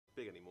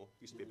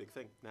Used to be a big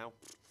thing. Now.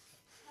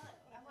 Hello,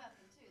 and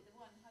welcome to the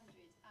 151st.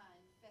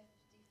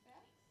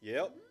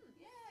 Yep.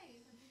 Yay,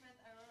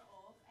 151st hour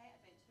of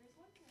Adventurers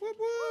Wanted. Whoop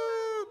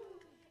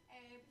whoop!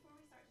 Before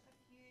we start, just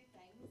a few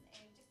things.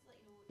 Just to let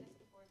you know, this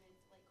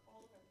performance, like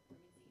all of our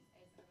performances,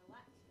 is a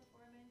relaxed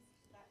performance.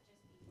 That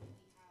just means that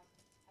we have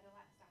a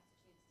relaxed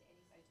attitude to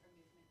any sound or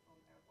movement from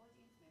our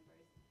audience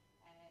members,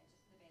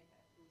 just for the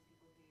benefit of those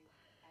people who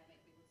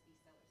might be able to be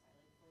still or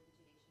silent for the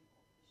duration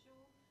of the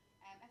show.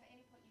 If at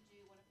any point you do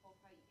want to pop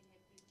out, you can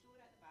head through the door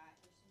at the back.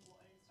 There's some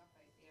water and stuff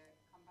out there.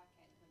 Come back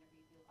in whenever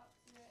you feel up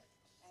to it.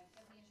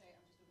 Give me a shout.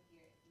 I'm just over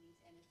here if you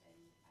need anything.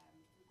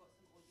 We've got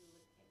some audio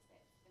loop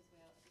headsets as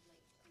well if you'd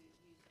like to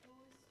use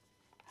those.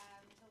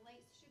 The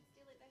lights should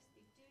stay like this.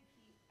 They do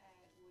keep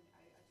going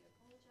out. I do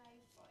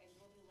apologise, but there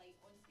will be light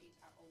on stage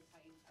at all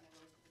times, and I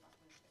will keep it back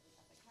on as quickly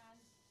as I can.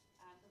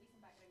 There'll be some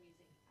background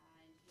music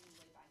and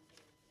live bands and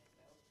everything as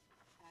well.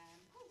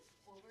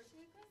 Over to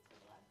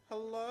Christopher.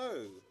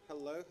 Hello.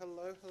 Hello,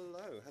 hello,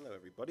 hello. Hello,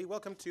 everybody.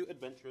 Welcome to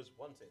Adventurers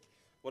Wanted.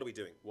 What are we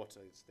doing? What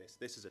is this?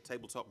 This is a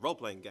tabletop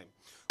role-playing game.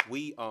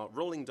 We are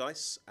rolling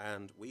dice,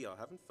 and we are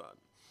having fun.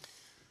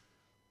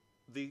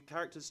 The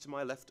characters to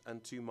my left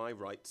and to my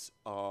right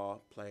are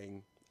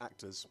playing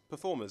actors.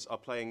 Performers are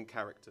playing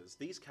characters.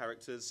 These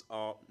characters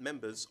are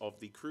members of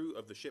the crew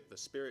of the ship, the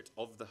Spirit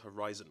of the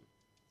Horizon.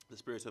 The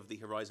Spirit of the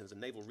Horizon is a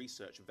naval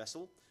research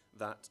vessel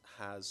that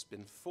has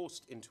been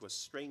forced into a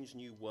strange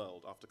new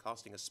world after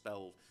casting a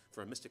spell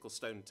for a mystical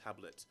stone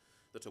tablet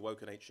that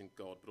awoke an ancient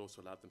god but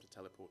also allowed them to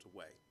teleport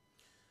away.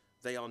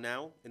 They are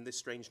now, in this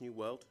strange new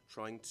world,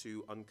 trying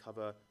to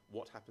uncover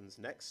what happens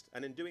next,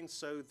 and in doing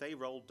so, they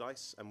roll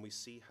dice and we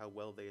see how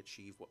well they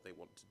achieve what they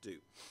want to do.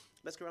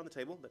 Let's go around the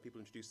table, let people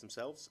introduce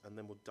themselves, and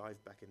then we'll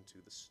dive back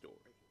into the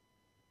story.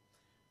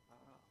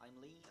 I'm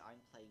Lee, I'm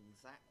playing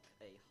Zach,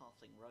 a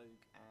halfling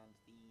rogue, and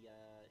the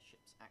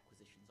ship's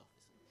acquisitions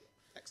officer.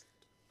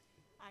 Excellent.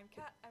 I'm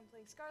Kat, I'm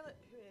playing Scarlet,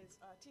 who is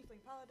a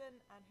tiefling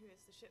paladin, and who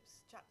is the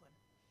ship's chaplain.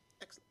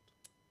 Excellent.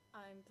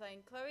 I'm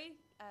playing Chloe.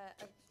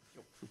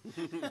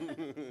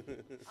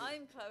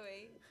 I'm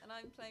Chloe, and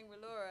I'm playing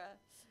Relora,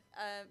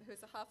 who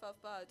is a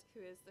half-elf bard, who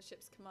is the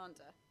ship's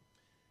commander.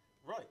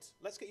 Right,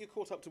 let's get you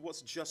caught up to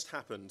what's just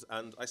happened,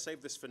 and I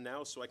saved this for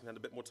now so I can have a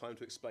bit more time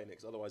to explain it,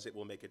 because otherwise it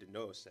will make it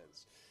no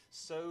sense.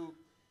 So,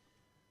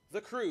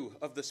 the crew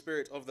of the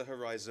Spirit of the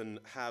Horizon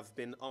have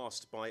been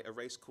asked by a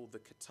race called the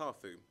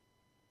Katafu,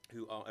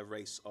 who are a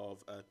race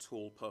of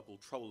tall, purple,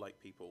 troll-like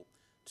people,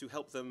 to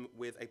help them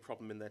with a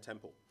problem in their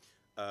temple.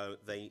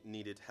 They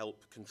needed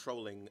help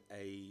controlling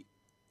a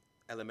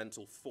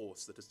elemental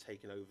force that has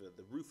taken over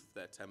the roof of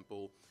their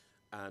temple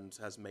and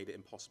has made it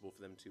impossible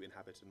for them to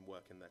inhabit and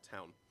work in their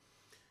town.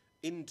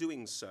 In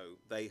doing so,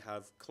 they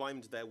have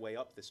climbed their way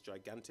up this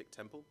gigantic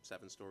temple,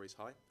 7 stories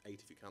high, 8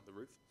 if you count the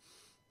roof,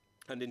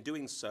 and in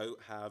doing so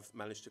have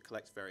managed to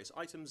collect various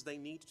items they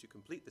need to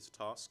complete this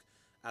task,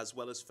 as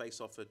well as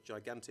face off a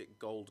gigantic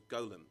gold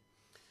golem.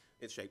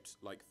 It's shaped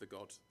like the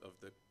god of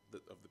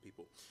the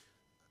people.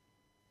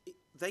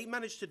 They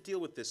managed to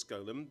deal with this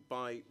golem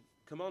by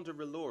Commander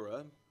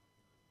Relora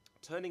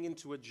turning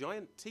into a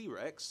giant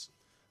T-Rex,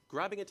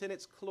 grabbing it in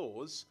its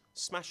claws,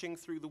 smashing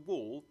through the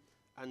wall,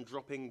 and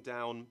dropping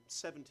down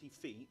 70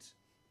 feet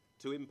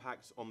to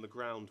impact on the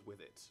ground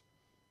with it.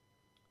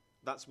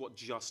 That's what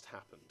just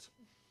happened.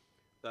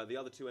 The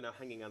other two are now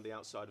hanging on the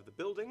outside of the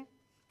building.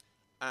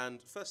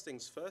 And first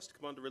things first,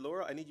 Commander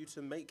Relora, I need you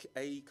to make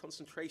a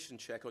concentration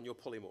check on your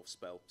polymorph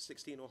spell,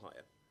 16 or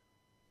higher.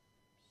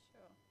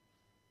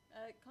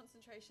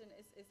 Concentration,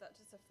 is that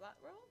just a flat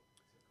roll?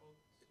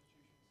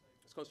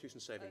 It's Constitution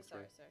saving throw.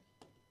 Sorry.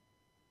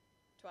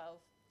 12.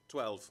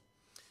 12.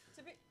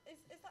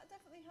 Is that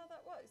definitely how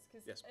that works?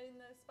 Because yes. In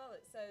the spell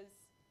it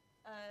says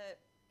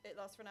it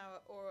lasts for an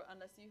hour or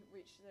unless you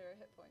reach 0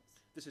 hit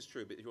points. This is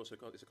true, but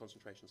it's a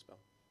concentration spell.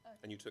 Okay.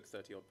 And you took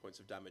 30 odd points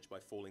of damage by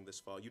falling this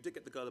far. You did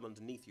get the golem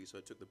underneath you, so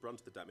it took the brunt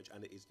of the damage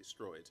and it is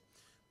destroyed.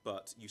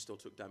 But you still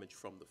took damage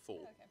from the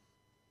fall. Okay.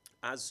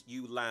 As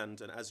you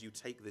land and as you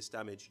take this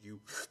damage, you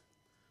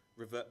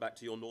revert back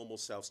to your normal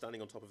self,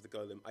 standing on top of the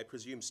golem. I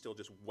presume still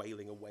just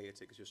wailing away at it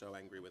because you're so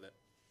angry with it.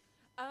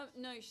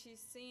 No, she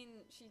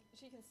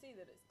can see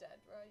that it's dead,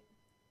 right?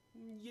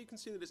 You can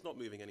see that it's not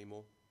moving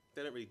anymore.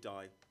 They don't really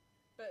die.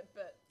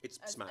 But it's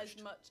smashed.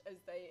 As much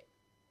as they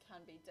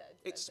can be dead.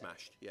 It's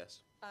smashed,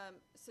 yes.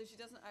 So she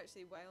doesn't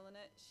actually wail on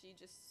it. She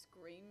just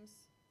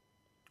screams.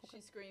 Okay.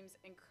 She screams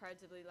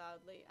incredibly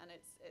loudly, and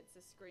it's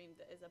a scream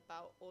that is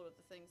about all of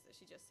the things that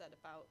she just said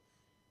about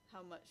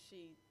how much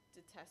she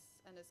detests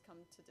and has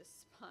come to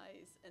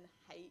despise and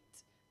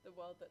hate the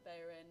world that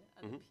they're in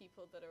and the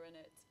people that are in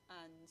it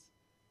and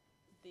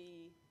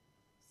the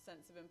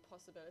sense of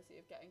impossibility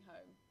of getting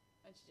home.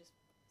 And she just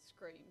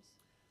screams.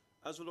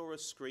 As Relora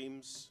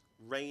screams,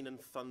 rain and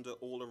thunder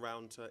all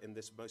around her in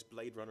this most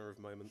Blade Runner of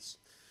moments,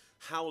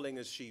 howling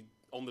as she,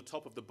 on the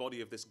top of the body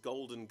of this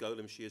golden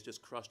golem she has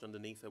just crushed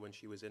underneath her when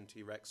she was in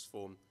T-Rex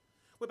form.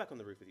 We're back on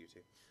the roof with you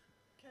two.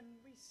 Can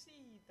we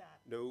see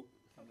that? No.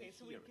 Can Okay, we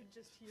so we hear can it?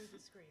 just hear the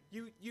scream.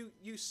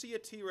 You see a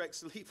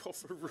T-Rex leap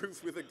off a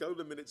roof with a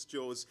golem in its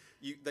jaws.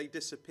 They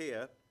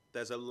disappear.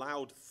 There's a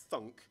loud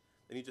thunk,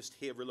 and you just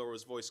hear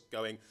Relora's voice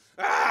going,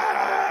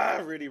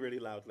 "Ah!" really, really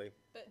loudly.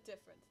 Bit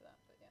different to that,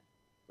 but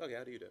yeah. Okay,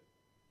 how do you do it?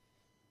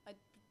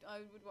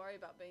 I would worry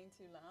about being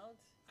too loud.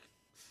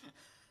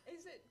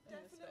 Is it In the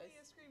definitely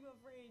space. a scream of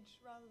rage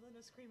rather than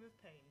a scream of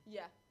pain?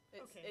 Yeah,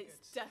 it's Okay,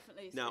 it's good.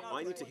 definitely a Now, scream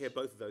I of need to rage. hear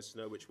both of those to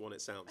know which one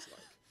it sounds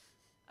like.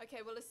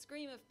 Okay, well, a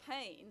scream of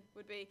pain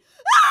would be,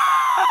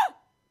 "Ah!"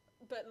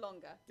 but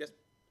longer. Yes.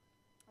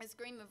 A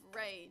scream of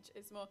rage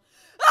is more,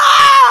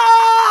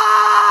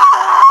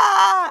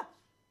 "Ah!"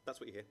 That's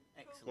what you hear.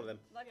 Excellent. One of them.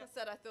 Like I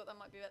said, I thought that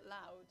might be a bit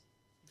loud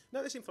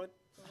No, they seem fine.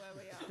 for where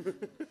we are.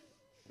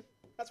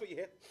 That's what you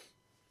hear.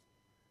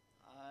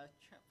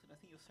 Chaplain, I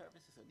think your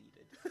services are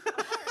needed.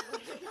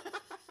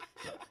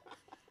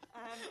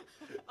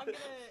 I'm gonna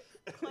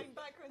climb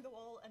back around the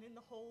wall and in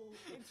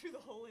through the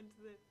hole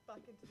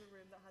back into the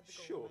room that had the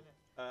golem Sure.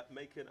 in it.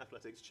 Make an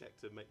athletics check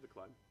to make the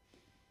climb.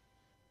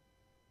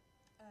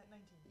 19.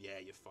 Yeah,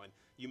 you're fine.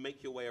 You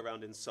make your way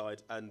around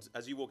inside, and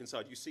as you walk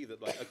inside, you see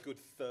that like a good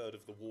third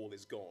of the wall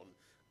is gone,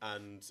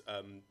 and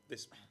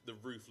the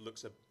roof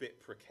looks a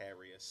bit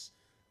precarious.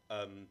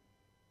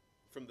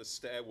 From the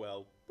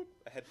stairwell, boop,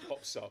 a head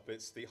pops up.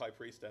 It's the high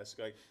priestess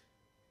going,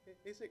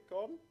 "Is it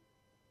gone?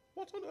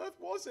 What on earth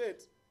was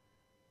it?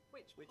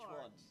 Which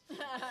part? one?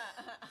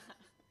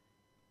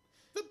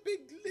 The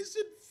big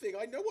lizard thing.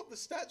 I know what the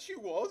statue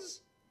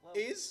was. Well,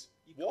 Is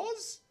you can't-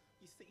 was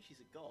You think she's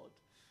a god?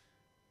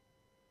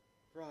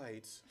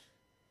 right.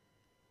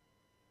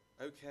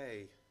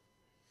 Okay.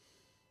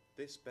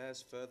 This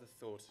bears further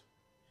thought.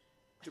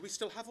 Do we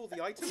still have all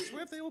the items? Where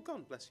have they all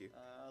gone? Bless you.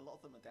 A lot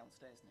of them are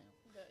downstairs now.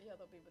 Yeah,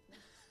 they'll be with me.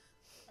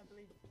 I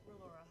believe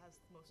Relora has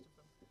most of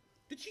them.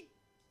 Did she?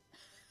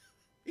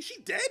 Is she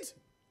dead?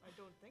 I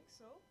don't think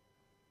so.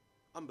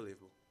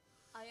 Unbelievable.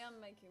 I am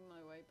making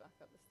my way back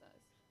up the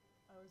stairs.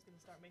 I was going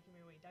to start making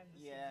my way down the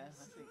Yeah, I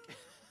stairs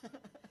think.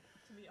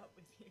 to meet up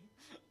with you.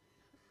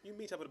 You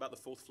meet up at about the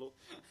 4th floor.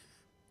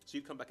 So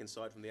you come back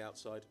inside from the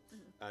outside,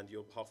 and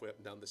you're halfway up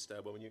and down the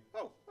stairwell, and you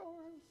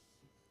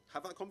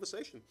have that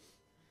conversation.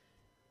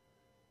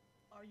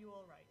 Are you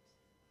all right?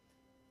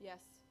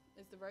 Yes.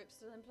 Is the rope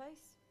still in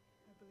place?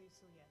 I believe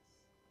so, yes.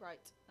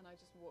 Right. And I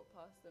just walk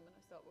past them and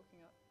I start walking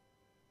up.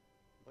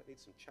 Might need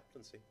some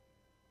chaplaincy.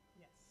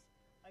 Yes.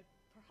 I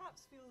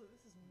perhaps feel that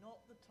this is not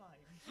the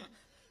time.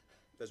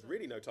 There's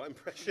really no time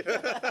pressure.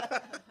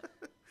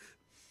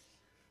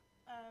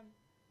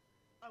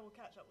 I will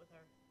catch up with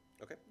her.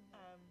 Okay.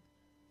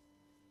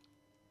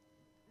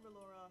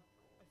 Relora,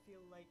 I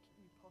feel like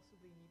you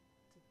possibly need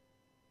to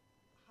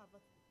have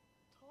a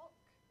talk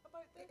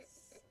about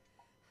this.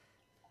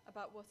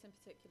 About what in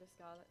particular,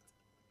 Scarlet?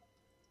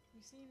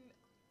 You seem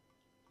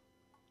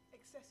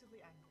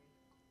excessively angry.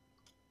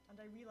 And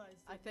I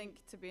realise that I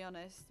think, to be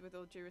honest, with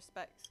all due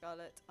respect,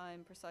 Scarlet,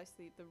 I'm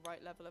precisely the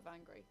right level of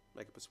angry.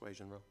 Make a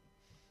persuasion roll.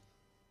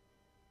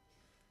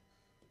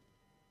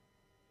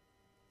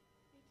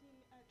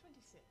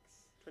 26.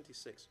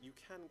 26. You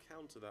can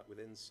counter that with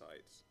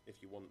insight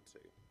if you want to.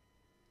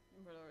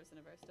 Relora's in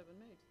a very stubborn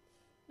mood.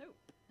 Nope.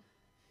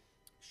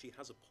 She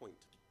has a point.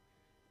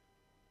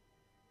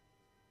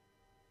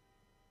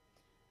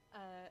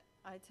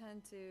 I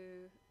turn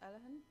to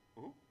Elahan.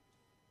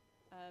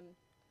 Mhm.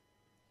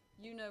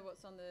 You know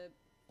what's on the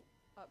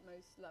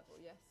utmost level,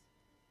 yes?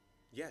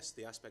 Yes,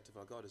 the aspect of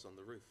our god is on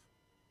the roof.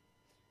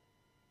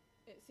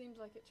 It seemed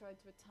like it tried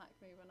to attack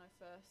me when I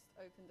first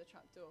opened the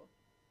trapdoor.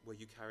 Were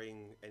you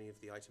carrying any of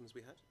the items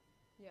we had?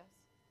 Yes.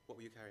 What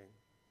were you carrying?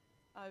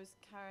 I was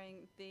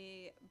carrying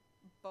the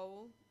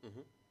bowl,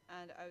 Mm-hmm.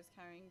 and I was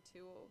carrying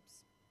 2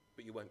 orbs.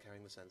 But you weren't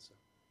carrying the sensor.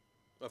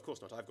 Of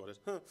course not, I've got it.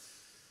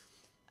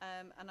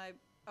 And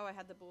I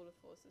had the ball of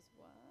force as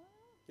well.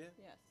 Yeah.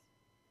 Yes.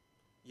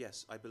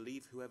 Yes, I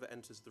believe whoever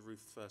enters the roof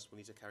first will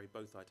need to carry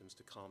both items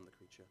to calm the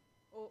creature.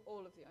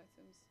 All of the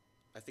items.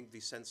 I think the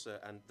sensor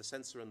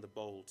and the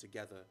bowl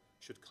together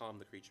should calm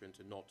the creature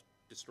into not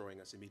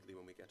destroying us immediately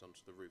when we get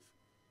onto the roof.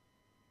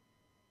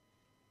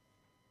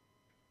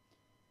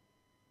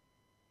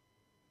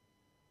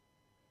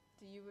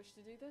 Do you wish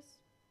to do this?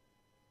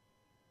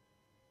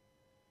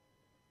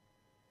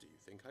 Do you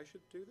think I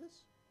should do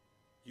this?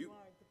 You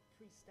are the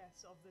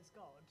priestess of this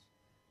god.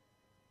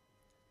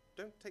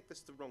 Don't take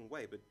this the wrong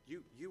way, but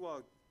you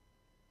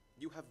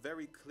have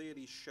very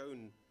clearly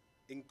shown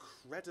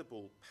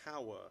incredible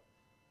power.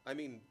 I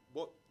mean,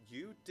 what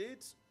you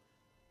did?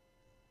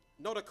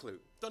 Not a clue.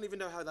 Don't even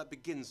know how that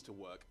begins to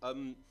work.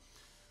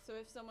 So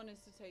if someone is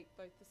to take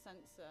both the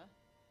sensor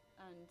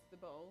and the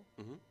bowl,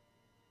 Mhm.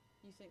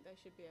 you think they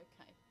should be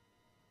okay?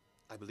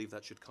 I believe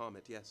that should calm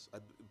it, yes.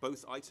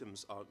 Both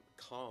items are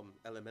calm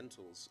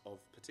elementals of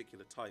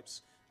particular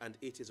types, and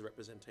it is a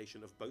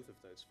representation of both of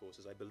those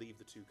forces. I believe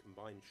the two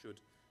combined should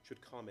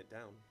calm it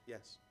down,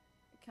 yes.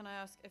 Can I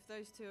ask, if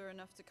those 2 are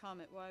enough to calm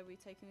it, why are we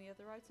taking the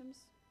other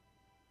items?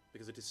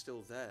 Because it is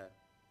still there.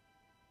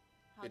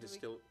 How do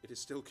we, It is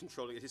still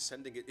controlling. It is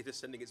sending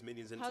its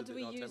minions into how do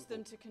we our use temple.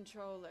 them to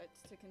control it,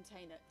 to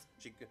contain it?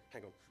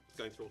 Hang on,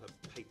 going through all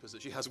her papers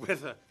that she has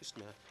with her. Just a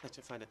minute, let's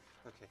find it.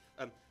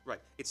 Okay. Right.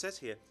 It says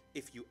here,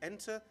 if you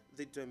enter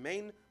the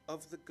domain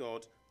of the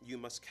god, you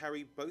must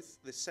carry both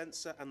the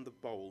censer and the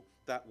bowl.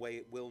 That way,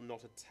 it will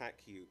not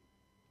attack you.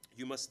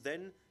 You must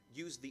then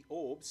use the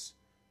orbs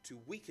to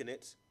weaken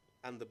it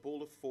and the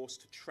ball of force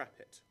to trap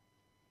it.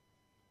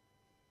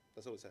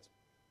 That's all it says.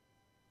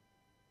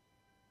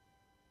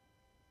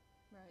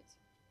 Right.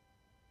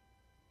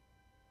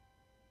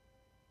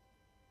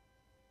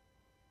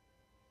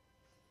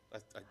 I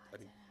I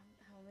don't know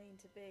how mean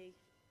to be.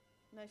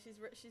 No, she's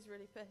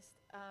really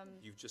pissed.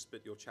 You've just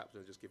spit your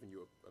chaplain has just given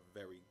you a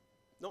very,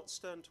 not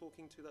stern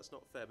talking to, that's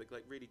not fair, but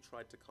like really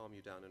tried to calm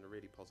you down in a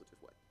really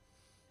positive way.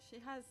 She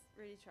has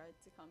really tried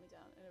to calm me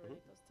down in a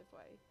really positive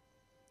way.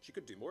 She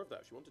could do more of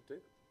that if she wanted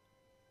to.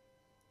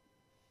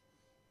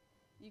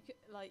 You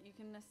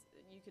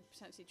could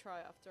potentially try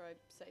after I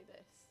say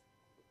this.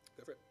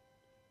 Go for it.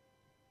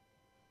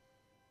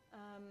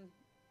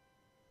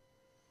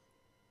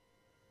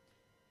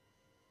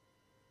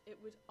 It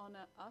would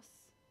honour us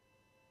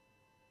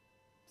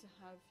to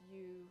have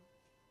you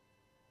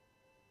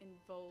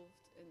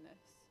involved in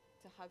this,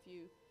 to have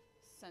you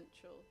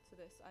central to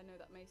this. I know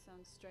that may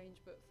sound strange,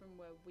 but from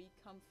where we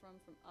come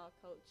from our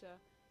culture,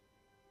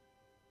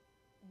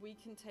 we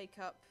can take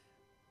up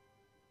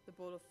the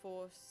ball of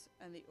force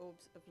and the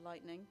orbs of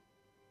lightning,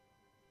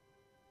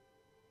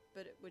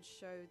 but it would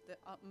show the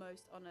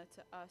utmost honour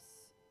to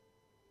us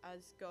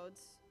as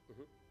gods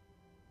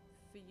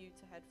for you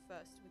to head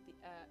first with the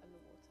air and the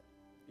water.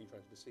 Are you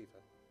trying to deceive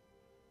her?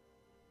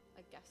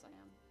 I guess I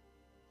am.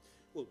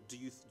 Well, do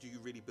you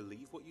really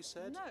believe what you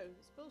said? No,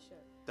 it's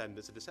bullshit. Then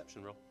there's a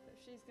deception roll.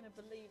 If she's going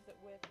to believe that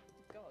we're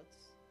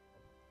gods.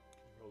 Can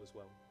you roll as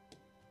well,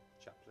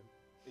 chaplain?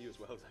 You as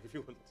well, if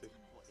you want to.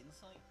 What,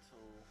 insight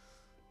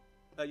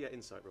or? Yeah,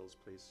 insight rolls,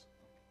 please.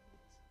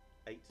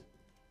 8.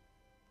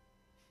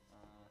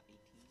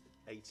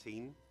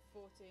 18.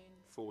 14.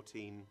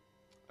 14.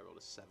 I rolled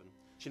a 7.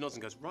 She nods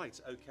and goes, right,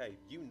 okay,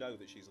 you know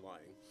that she's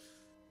lying.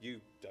 You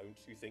don't.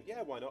 You think,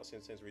 yeah, why not?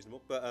 Seems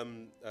reasonable. But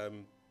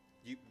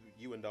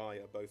you and I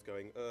are both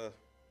going,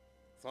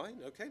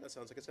 fine, okay, that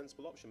sounds like a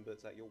sensible option,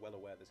 but you're well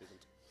aware this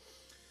isn't.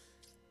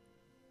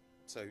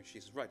 So she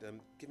says, right,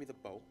 give me the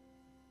bowl.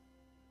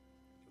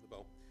 Give the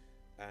bowl.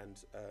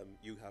 And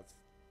you have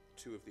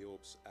 2 of the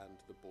orbs and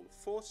the ball of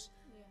force,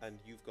 Yes. and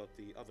you've got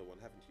the other one,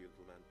 haven't you,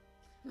 little man?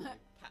 I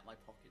pat my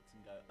pockets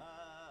and go,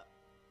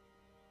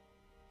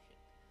 shit.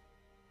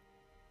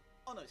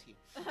 Oh no, it's here.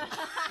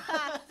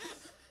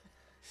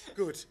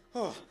 Good.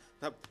 Oh,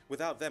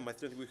 without them, I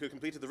don't think we could have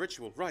completed the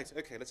ritual. Right.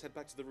 Okay. Let's head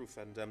back to the roof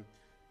and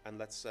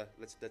let's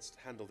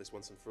handle this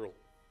once and for all.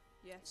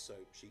 Yes. So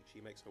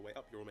she makes her way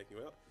up. You're all making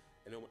your way up.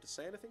 Anyone want to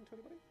say anything to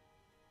anybody?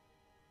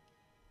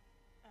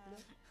 No.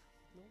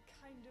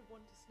 Kind of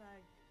want to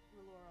snag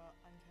Rolora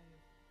and kind of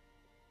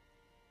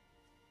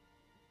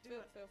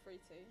Feel free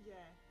to.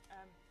 Yeah.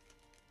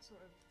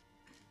 Sort of.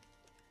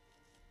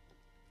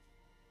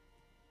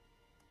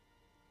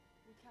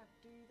 We can't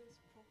do this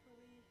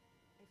properly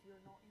if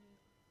you're not in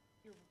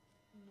your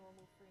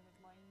normal frame of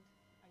mind.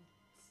 I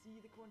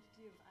see the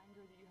quantity of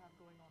anger that you have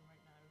going on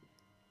right now,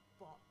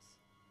 but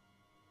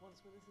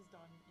once this is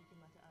done, you can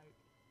let it out.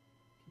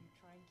 Can you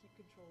try and keep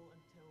control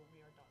until we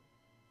are done?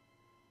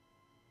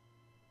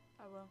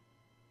 I will.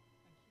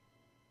 Thank you.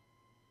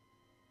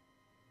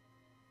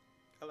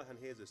 Callahan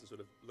hears this and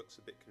sort of looks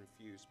a bit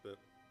confused, but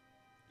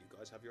you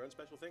guys have your own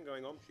special thing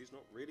going on. She's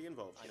not really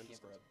involved. I She give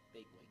her understands. a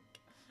big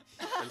wink.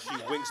 And she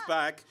winks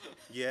back.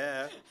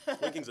 Yeah.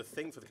 Winking's a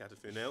thing for the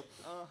Katafu now.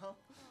 Uh-huh.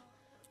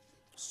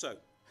 So,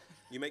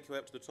 you make your way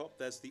up to the top.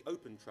 There's the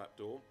open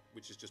trapdoor,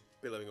 which is just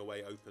billowing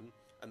away open,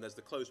 and there's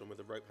the closed one with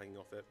the rope hanging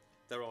off it.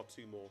 There are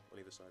 2 more on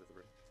either side of the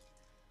room.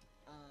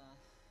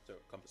 So,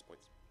 compass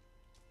points.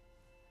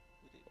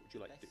 Would would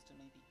you like to best to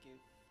maybe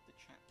give the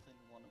chaplain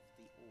one of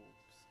the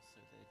orbs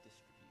so they're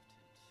distributed?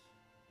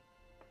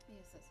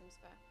 Yes, that seems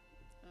fair.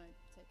 I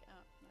take it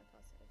out and I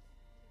pass it over.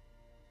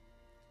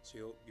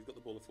 So you've got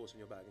the ball of force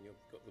in your bag, and you've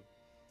got the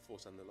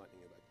force and the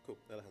lightning in your bag. Cool.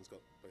 The other hand's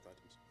got both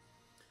items.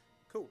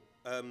 Cool.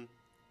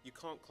 You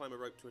can't climb a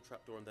rope to a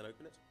trapdoor and then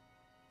open it.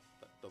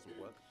 That doesn't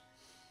work.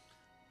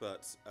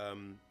 But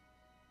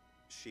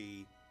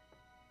she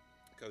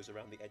goes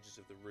around the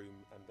edges of the room,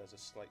 and there's a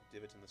slight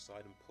divot in the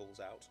side, and pulls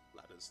out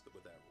ladders that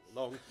were there all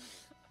along.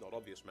 Not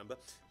obvious, remember?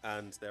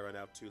 And there are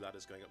now 2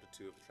 ladders going up to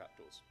 2 of the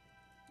trapdoors.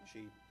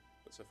 She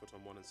puts her foot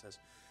on one and says,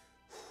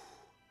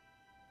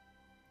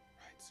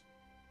 right.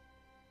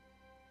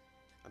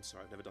 I'm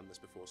sorry, I've never done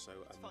this before, so...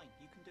 It's fine,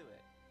 you can do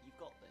it.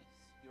 You've got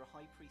this. You're a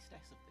high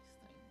priestess of this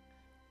thing.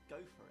 Go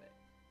for it.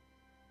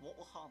 What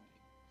will harm you?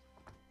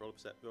 Roll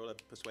a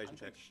persuasion I'm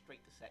check. going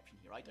straight deception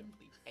here. I don't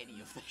believe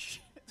any of this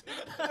shit.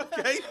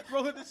 Okay,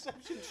 roll a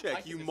deception I check,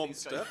 think you this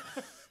monster. thing's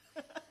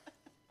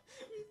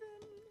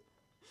going-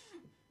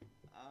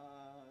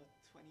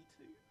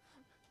 22.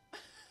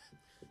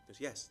 Goes,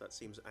 yes, that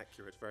seems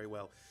accurate, very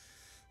well.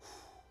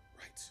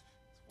 Right. That's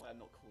why I'm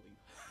not calling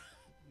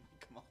my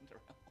commander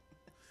out.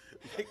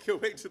 Make your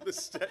way to the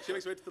steps. She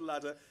makes her way to the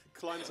ladder,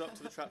 climbs up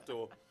to the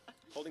trapdoor.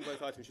 Holding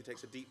both items, she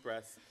takes a deep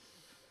breath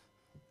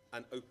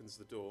and opens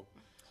the door.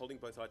 Holding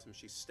both items,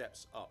 she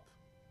steps up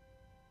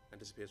and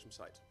disappears from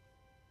sight.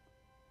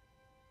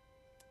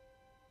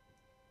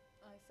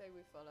 I say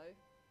we follow.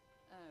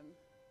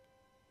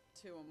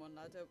 2 on one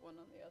ladder, 1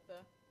 on the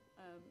other.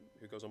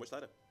 Who goes on which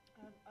ladder?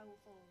 I will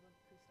follow the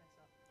priestess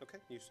up. Okay,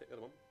 you take the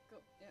other one.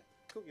 Cool, yeah.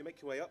 Cool, you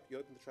make your way up, you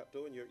open the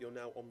trapdoor, and you're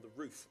now on the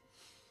roof.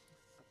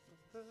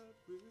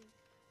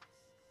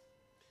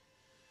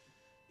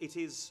 It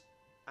is,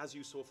 as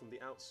you saw from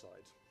the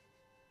outside,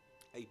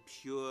 a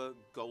pure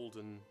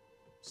golden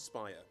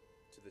spire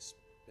to this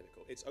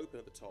pinnacle. It's open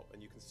at the top,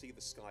 and you can see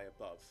the sky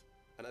above.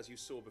 And as you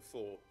saw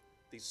before,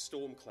 these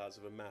storm clouds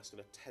have amassed,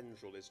 and a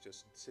tendril is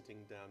just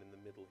sitting down in the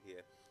middle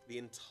here. The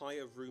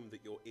entire room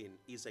that you're in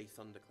is a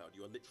thundercloud.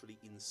 You are literally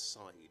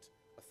inside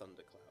a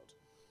thundercloud.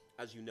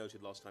 As you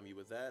noted last time you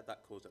were there,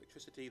 that caused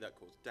electricity, that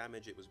caused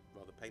damage, it was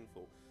rather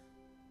painful.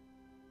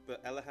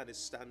 But Elahan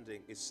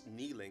is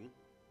kneeling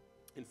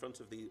in front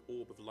of the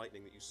orb of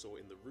lightning that you saw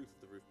in the roof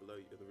below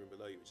you, the room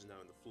below you, which is now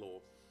on the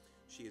floor.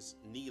 She is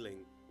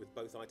kneeling with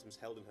both items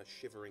held in her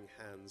shivering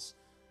hands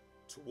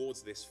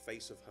towards this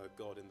face of her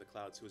god in the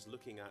clouds, who is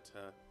looking at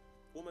her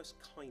almost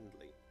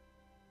kindly.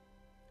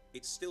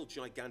 It's still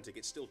gigantic,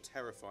 it's still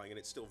terrifying, and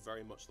it's still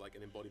very much like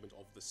an embodiment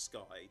of the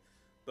sky,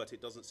 but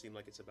it doesn't seem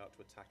like it's about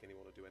to attack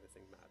anyone or do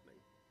anything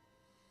maddening.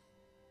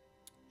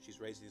 She's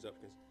raised these up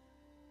and goes,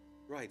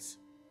 right.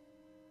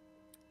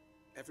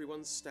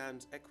 Everyone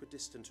stand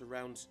equidistant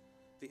around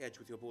the edge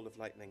with your ball of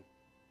lightning.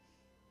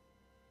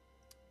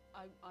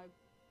 I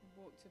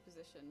walk to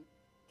position.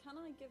 Can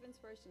I give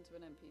inspiration to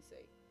an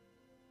NPC?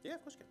 Yeah,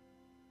 of course you can.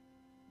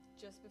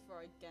 Just before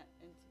I get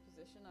into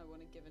position, I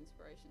want to give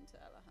inspiration to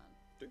Elahan.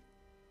 Do.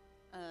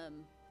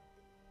 Am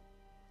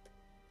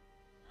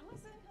I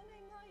saying her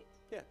name right?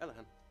 Yeah,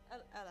 Elahan.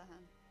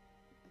 Elahan.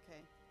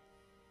 Okay.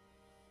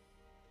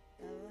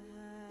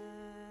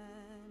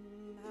 Elahan,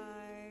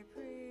 High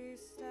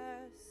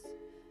Priestess,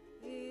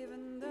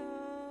 even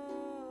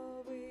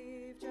though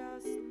we've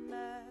just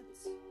met,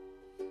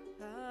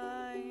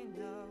 I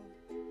know,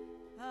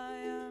 I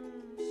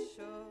am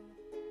sure,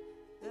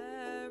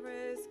 there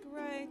is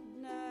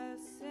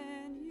greatness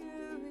in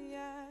you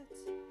yet.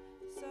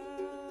 So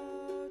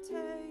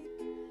take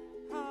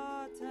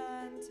heart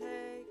and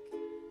take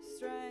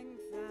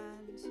strength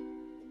and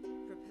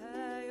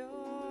prepare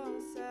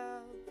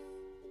yourself,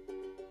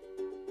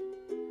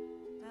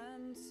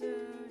 and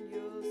soon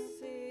you'll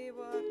see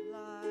what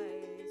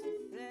lies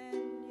within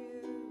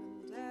you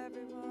and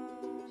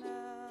everyone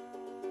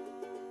else.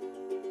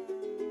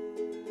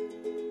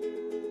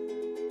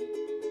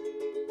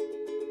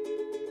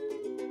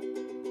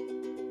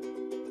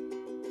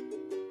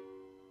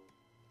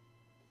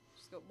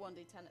 She's got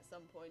 1d10 at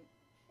some point.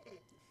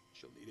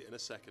 She'll need it in a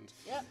second.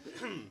 Yep.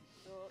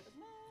 Thought as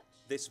much.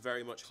 This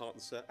very much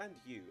heartens her, and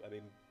you. I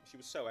mean, she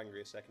was so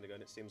angry a second ago,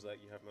 and it seems like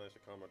you have managed to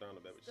calm her down a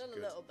bit, which Still is a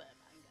good. little bit of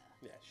anger.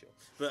 Yeah, sure.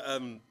 But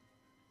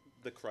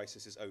the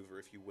crisis is over,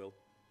 if you will.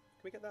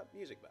 Can we get that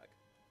music back?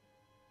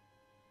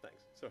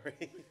 Thanks.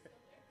 Sorry.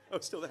 Oh,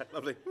 it's still there.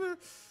 Lovely.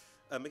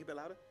 Make it a bit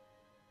louder.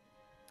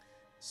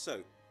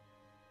 So,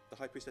 the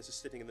High Priestess is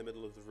sitting in the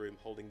middle of the room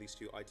holding these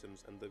 2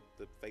 items, and the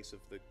face of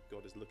the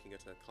god is looking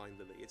at her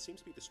kindly. It seems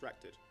to be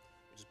distracted,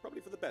 which is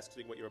probably for the best,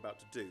 doing what you're about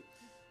to do.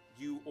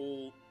 You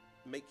all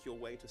make your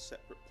way to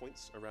separate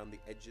points around the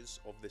edges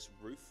of this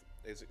roof,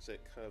 as it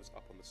curves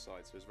up on the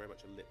side, so there's very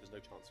much a lip. There's no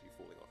chance of you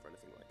falling off or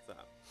anything like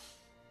that.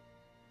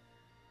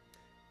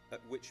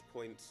 At which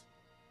point,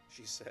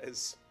 she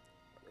says,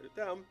 I wrote it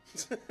down.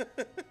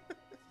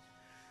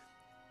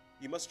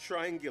 You must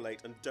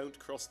triangulate and don't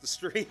cross the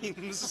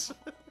streams.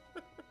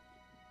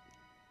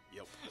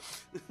 Yep.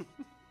 Is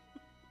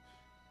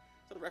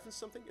that a reference to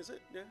something? Is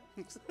it? Yeah.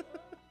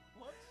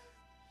 What?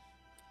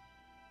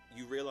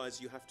 You realise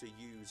you have to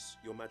use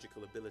your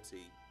magical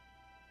ability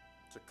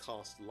to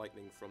cast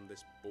lightning from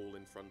this ball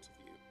in front of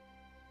you.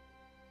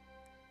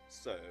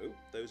 So,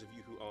 those of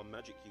you who are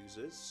magic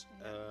users,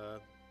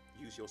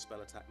 use your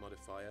spell attack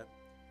modifier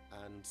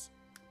and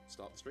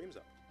start the streams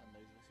up. And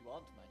those of us who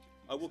aren't magic.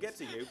 I will get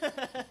to you.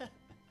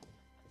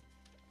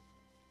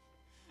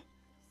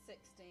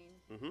 16.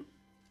 Mm-hmm. 24.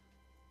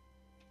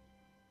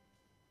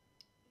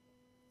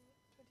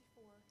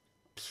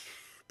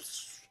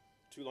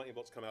 2 lightning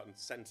bolts come out and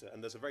center,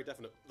 and there's a very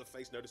definite, the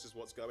face notices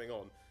what's going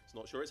on. It's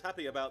not sure it's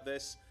happy about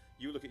this.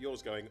 You look at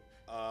yours going,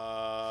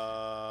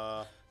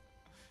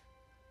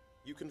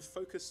 You can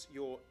focus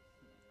your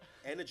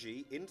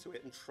energy into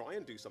it and try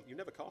and do something. You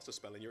never cast a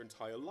spell in your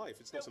entire life.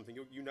 It's not something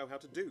you know how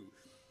to do.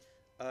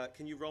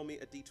 Can you roll me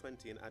a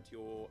d20 and add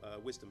your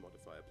wisdom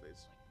modifier,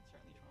 please? I can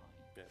certainly try.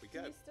 There we Do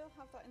go. you still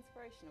have that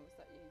inspiration, or was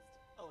that used?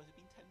 Oh, has it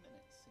been 10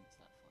 minutes since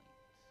that fight?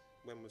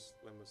 When was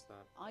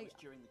that? It was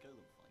during the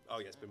golem fight. Oh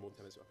yeah, it's been more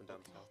than 10 minutes up and down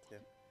the Okay. path. Yeah.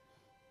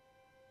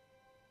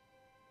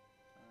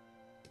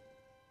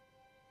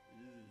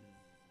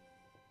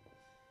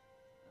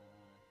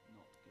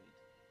 Not good.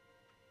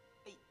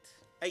 8.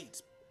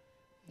 8.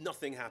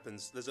 Nothing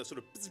happens. There's a sort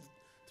of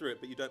through it,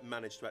 but you don't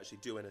manage to actually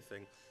do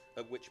anything.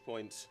 At which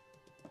point,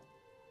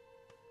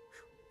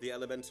 the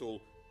elemental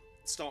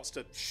starts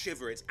to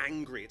shiver. It's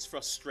angry. It's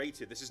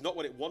frustrated. This is not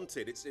what it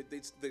wanted. It's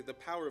the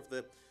power of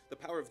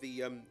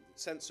the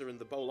sensor and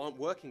the bowl aren't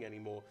working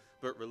anymore.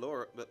 But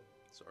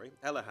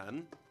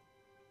Elahan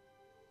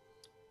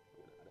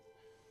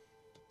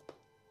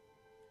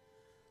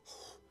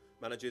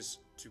manages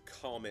to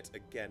calm it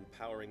again,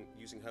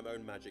 using her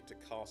own magic to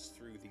cast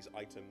through these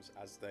items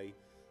as they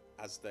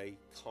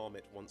calm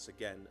it once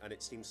again, and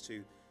it seems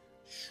to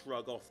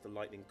shrug off the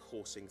lightning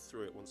coursing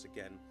through it once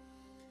again.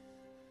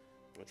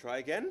 Wanna try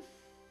again? I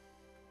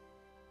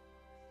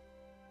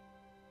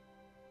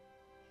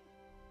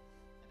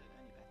don't know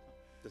any better.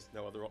 There's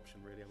no other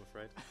option really, I'm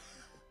afraid.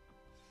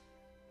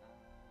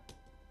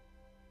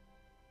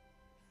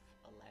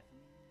 11.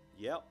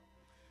 Yep.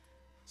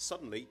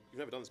 Suddenly, you've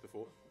never done this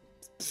before.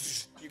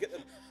 You get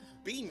a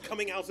beam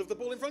coming out of the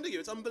ball in front of you.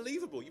 It's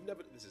unbelievable.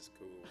 This is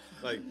cool.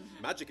 Like,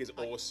 magic is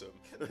awesome.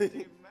 I can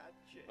do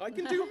magic. I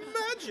can do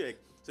magic.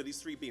 So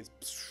these three beams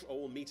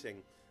all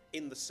meeting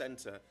in the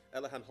center.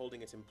 Elahan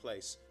holding it in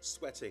place,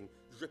 sweating,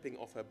 dripping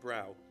off her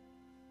brow.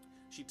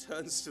 She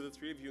turns to the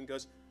three of you and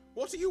goes,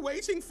 "What are you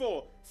waiting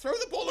for? Throw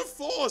the ball of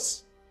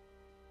force!"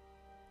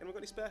 Anyone got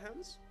any spare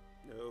hands?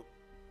 No.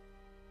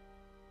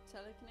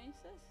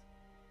 Telekinesis?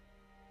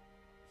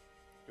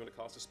 You want to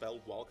cast a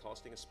spell while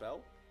casting a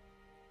spell?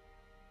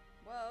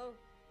 Well,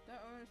 don't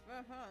own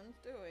spare hands,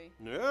 do we?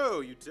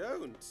 No, you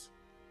don't.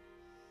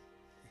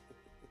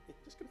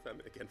 Just confirm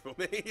it again for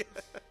me.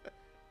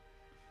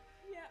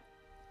 Yeah.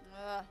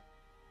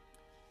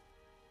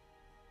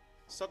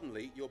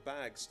 Suddenly, your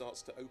bag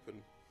starts to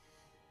open.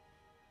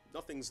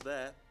 Nothing's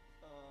there,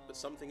 but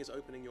something is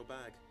opening your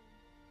bag.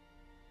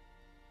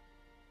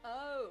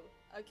 Oh,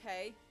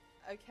 okay.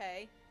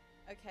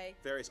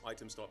 Various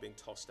items start being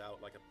tossed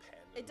out like a pen.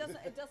 It doesn't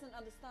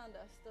understand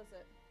us, does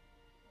it?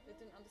 It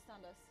didn't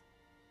understand us.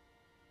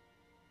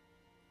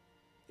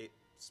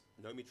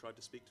 Nomi tried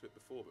to speak to it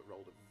before, but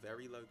rolled a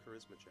very low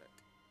charisma check.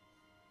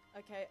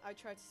 Okay, I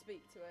try to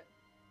speak to it.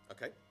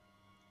 Okay.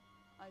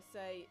 I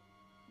say,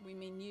 we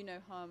mean you no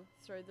harm.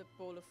 Throw the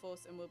ball of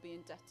force and we'll be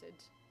indebted.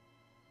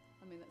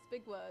 I mean, that's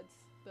big words,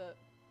 but...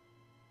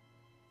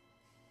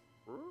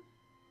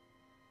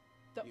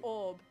 The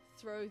orb.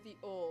 Throw the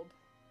orb.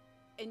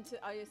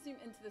 I assume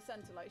into the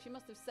centre. Like, she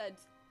must have said...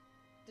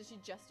 Did she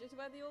gesture to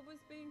where the orb was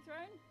being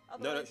thrown?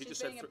 Otherwise, she she's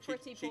just being said a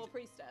pretty poor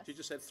priestess. She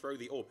just said throw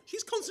the orb.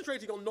 She's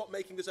concentrating on not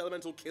making this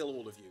elemental kill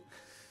all of you.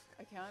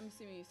 Okay, I'm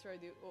assuming you throw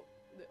the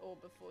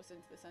orb of force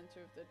into the centre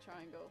of the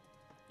triangle.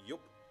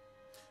 Yup.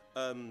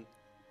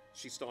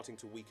 She's starting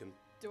to weaken.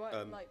 Do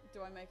I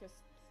make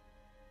us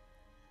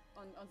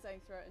on saying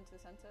throw it into the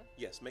centre?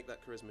 Yes, make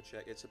that charisma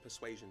check. It's a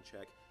persuasion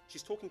check.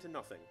 She's talking to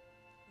nothing.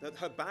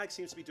 Her bag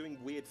seems to be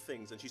doing weird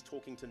things, and she's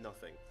talking to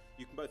nothing.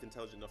 You can both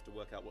intelligent enough to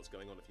work out what's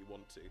going on if you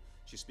want to.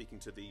 She's speaking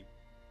to the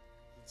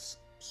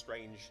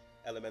strange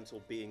elemental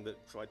being that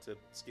tried to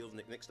steal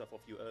the nick stuff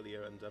off you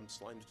earlier and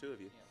slimed the two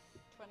of you.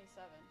 Yeah.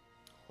 27.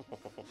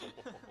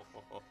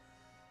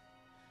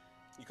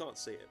 You can't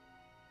see it.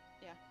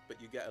 Yeah.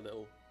 But you get a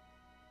little...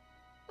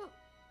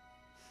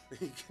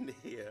 you can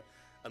hear,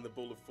 and the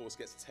ball of force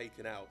gets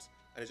taken out,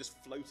 and it's just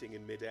floating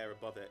in midair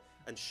above it,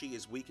 and she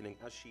is weakening.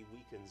 As she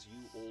weakens,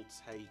 you all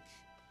take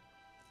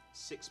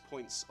 6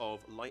 points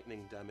of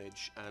lightning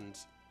damage and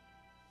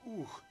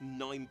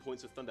 9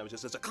 points of thunder damage.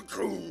 Just as a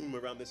kaboom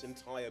around this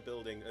entire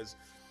building as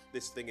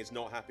this thing is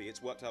not happy.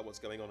 It's worked out what's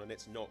going on, and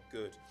it's not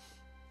good.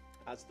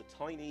 As the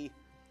tiny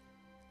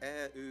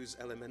air ooze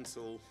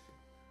elemental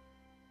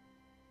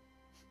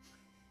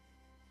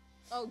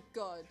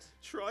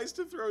tries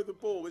to throw the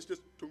ball, it's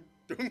just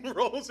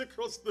rolls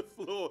across the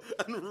floor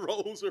and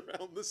rolls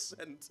around the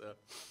centre.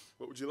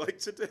 What would you like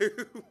to do?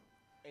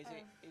 Is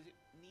it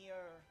near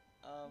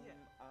Alohan?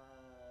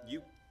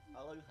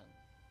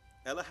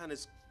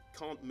 Elahan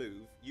can't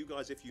move. You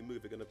guys, if you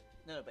move, are going to...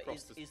 No, but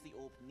is the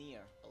orb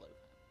near Alohan?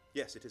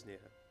 Yes, it is near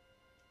her.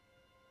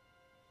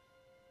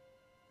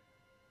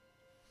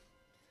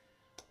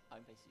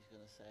 I'm basically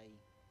going to say...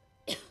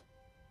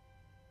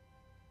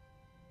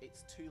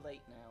 It's too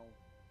late now.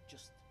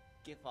 Just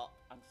give up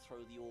and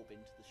throw the orb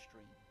into the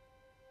stream.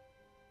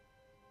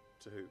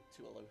 To who?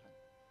 To Alohan.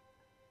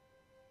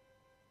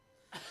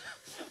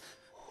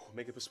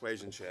 Make a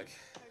persuasion check.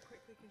 How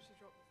quickly can she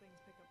drop the things,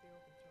 pick up the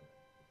orb and throw it?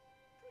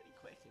 Pretty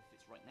quick if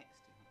it's right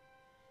next to her.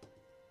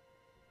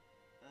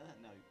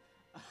 No.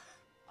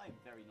 I'm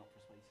very not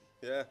persuasive.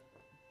 Yeah,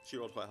 she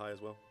rolled quite high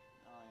as well.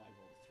 I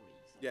rolled a 3.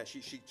 So Yeah,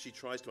 she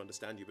tries to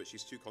understand you, but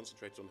she's too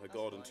concentrated on her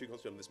god and too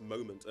concentrated on this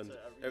moment and So a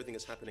really everything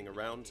that's happening shitty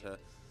around idea her.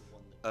 is the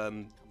one that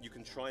comes You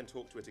can to try and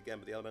talk to it again,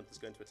 but the elemental is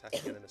going to attack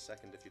again in a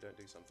second if you don't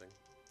do something.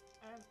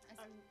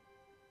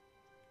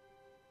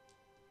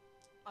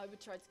 I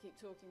would try to keep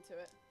talking to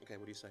it. Okay,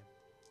 what do you say?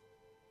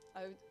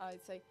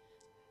 I'd say,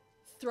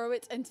 throw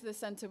it into the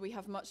centre. We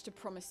have much to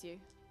promise you.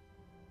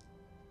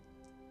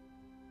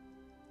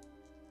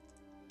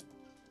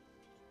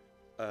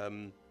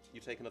 You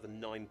take another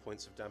 9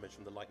 points of damage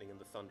from the lightning and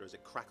the thunder as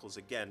it crackles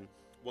again,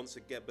 once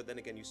again, but then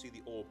again you see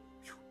the orb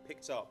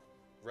picked up,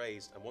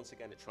 raised, and once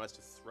again it tries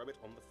to throw it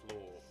on the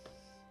floor.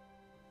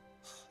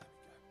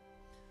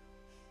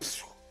 There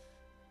we go.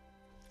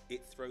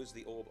 It throws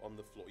the orb on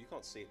the floor. You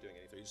can't see it doing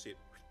anything, you see it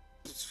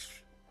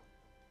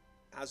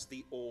as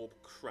the orb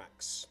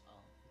cracks.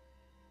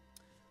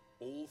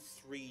 All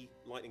 3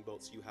 lightning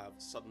bolts you have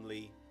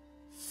suddenly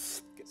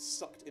get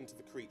sucked into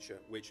the creature,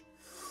 which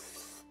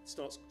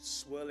starts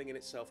swirling in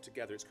itself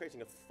together. It's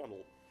creating a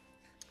funnel.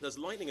 There's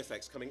lightning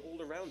effects coming all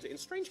around it in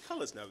strange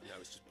colours. No,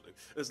 it's just blue.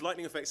 There's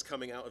lightning effects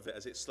coming out of it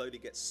as it slowly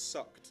gets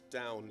sucked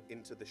down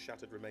into the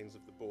shattered remains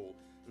of the ball,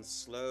 and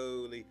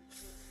slowly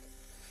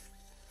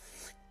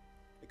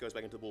it goes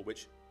back into the ball,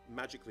 which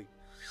magically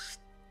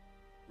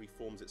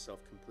reforms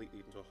itself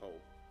completely into a hole.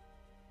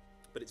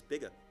 But it's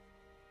bigger,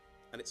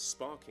 and it's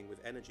sparking with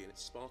energy, and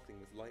it's sparkling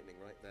with lightning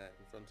right there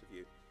in front of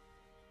you.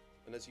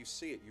 And as you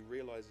see it, you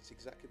realise it's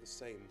exactly the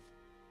same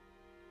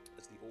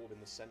as the orb in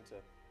the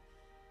centre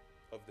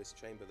of this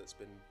chamber that's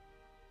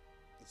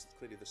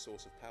clearly the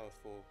source of power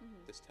for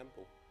this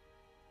temple.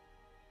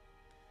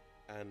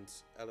 And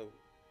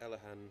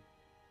Elahan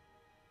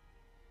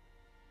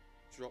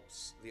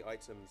drops the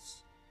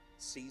items,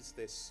 sees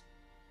this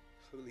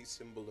holy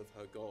symbol of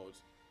her god,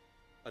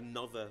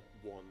 another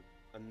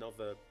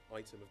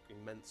item of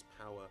immense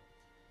power,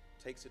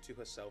 takes it to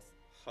herself,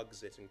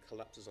 hugs it, and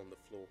collapses on the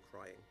floor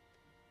crying.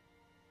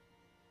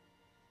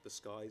 The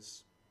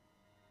skies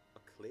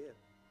are clear.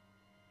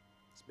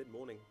 It's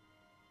mid-morning.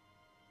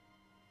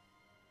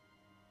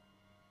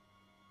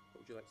 What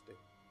would you like to do?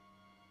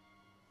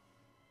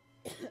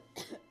 Right.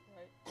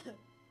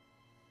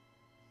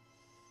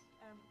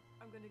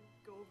 I'm going to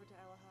go over to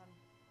Elahan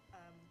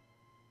and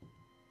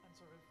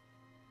sort of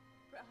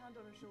put a hand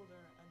on her shoulder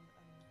and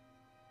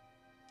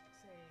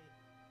say,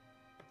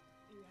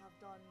 "You have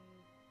done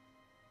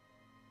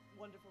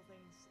wonderful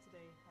things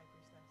today, High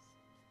Priestess.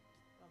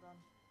 Well done."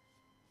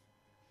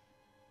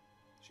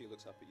 She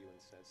looks up at you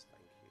and says,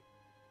 "Thank you."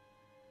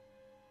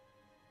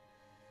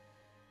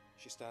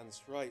 She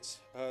stands, right,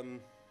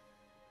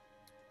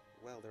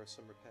 well, there are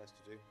some repairs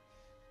to do,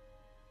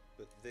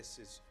 but this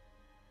is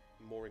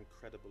more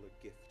incredible a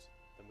gift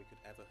than we could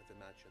ever have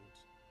imagined.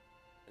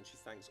 And she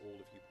thanks all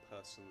of you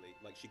personally.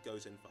 Like, she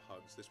goes in for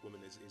hugs. This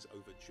woman is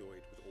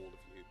overjoyed with all of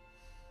you.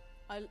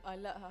 I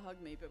let her hug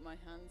me, but my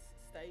hands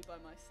stay by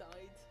my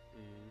side.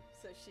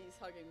 So she's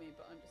hugging me,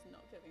 but I'm just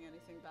not giving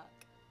anything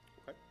back.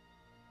 Okay.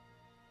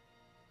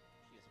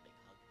 She has a big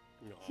hug.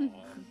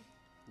 Aww.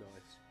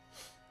 Nice.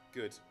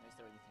 Good. Is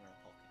there anything in her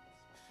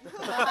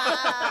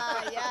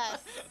pockets?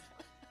 Yes.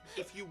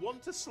 If you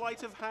want a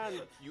sleight of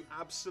hand, you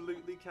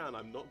absolutely can.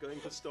 I'm not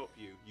going to stop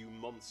you, you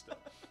monster.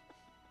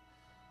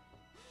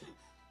 Be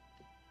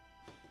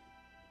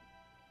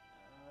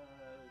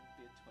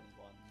a 21.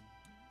 Do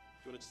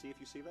you want to see if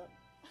you see that?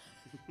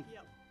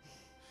 Yep.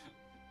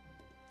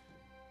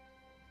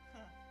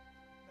 That's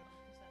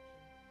perception.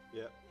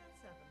 Yeah. Yeah,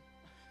 7.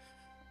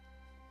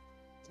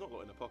 There's not a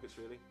lot in her pockets,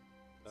 really.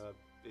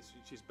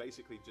 She's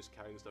basically just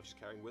carrying the stuff she's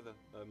carrying with her.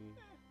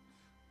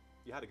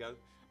 You had a go.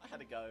 I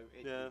had a go.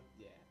 Yeah.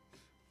 Yeah.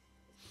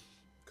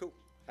 Cool.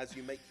 As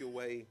you make your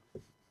way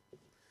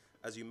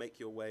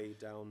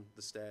down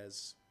the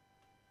stairs,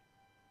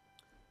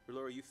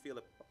 Relora, you feel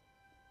a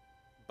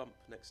bump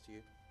next to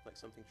you, like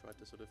something tried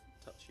to sort of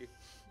touch you.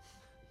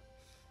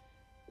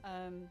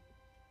 I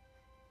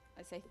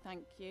say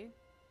thank you. I'm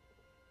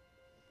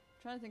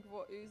trying to think of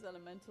what ooze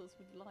elementals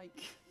would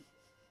like.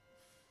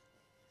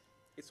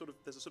 It's sort of,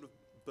 there's a sort of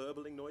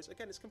burbling noise.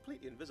 Again, it's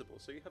completely invisible,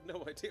 so you have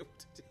no idea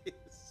what it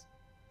is,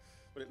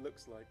 what it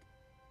looks like.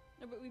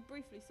 No, but we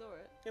briefly saw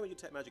it. Yeah, when you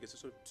take magic, it's a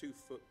sort of 2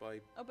 foot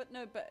by... Oh, but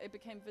it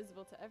became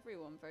visible to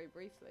everyone very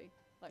briefly.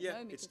 Like, yeah,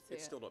 Naomi it's could see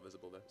it. still not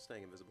visible though, it's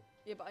staying invisible.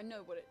 Yeah, but I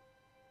know what it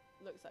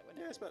looks like when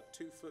Yeah, it it's about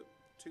 2 foot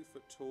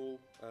tall,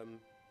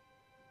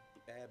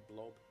 air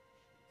blob.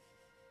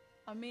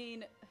 I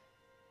mean,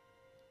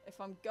 if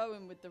I'm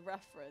going with the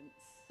reference,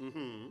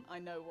 Mm-hmm. I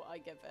know what I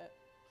give it.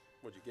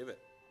 What'd you give it?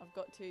 I've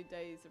got 2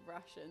 days of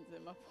rations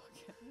in my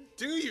pocket.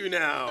 Do you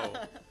now?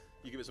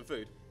 You give it some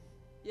food.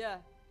 Yeah.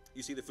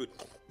 You see the food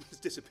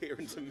disappear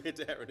into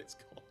mid-air and it's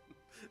gone.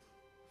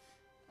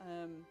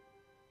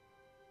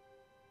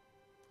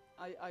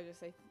 I just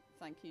say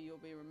thank you, you'll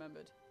be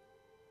remembered.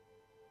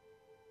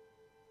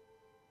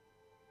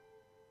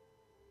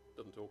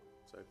 Doesn't talk,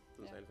 so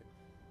doesn't say Yeah. anything.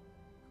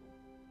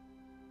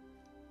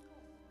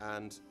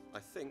 And I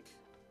think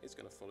it's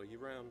going to follow you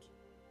round.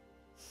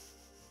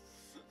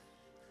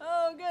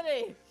 Oh,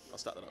 goody! I'll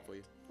start that up for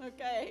you.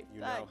 Okay,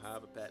 You thanks. now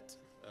have a pet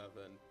of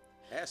an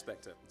air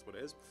spectre. That's what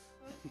it is.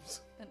 An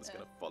It's air-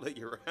 going to follow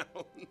you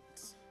around.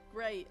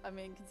 Great. I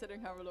mean,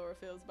 considering how Relora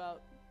feels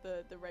about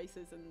the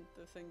races and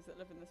the things that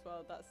live in this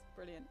world, that's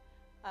brilliant.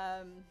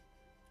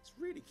 It's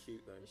really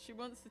cute, though. She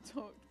wants to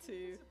talk to...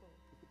 Visible.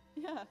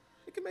 Yeah.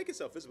 It can make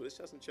itself visible. It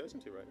just hasn't chosen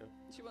to right now.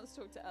 She wants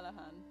to talk to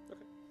Elahan.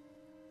 Okay.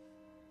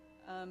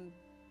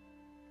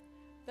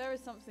 There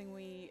is something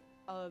we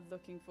are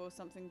looking for,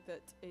 something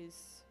that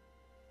is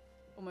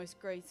almost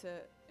greater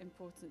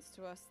importance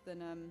to us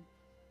than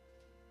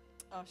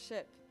our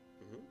ship.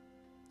 Mm-hmm.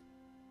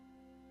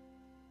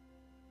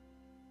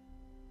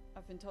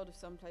 I've been told of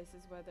some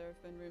places where there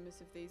have been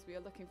rumours of these. We are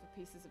looking for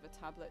pieces of a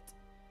tablet,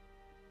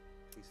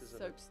 Pieces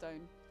of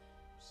soapstone,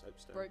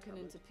 soapstone broken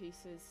tablet. into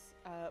pieces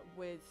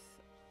with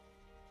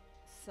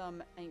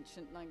some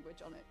ancient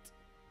language on it.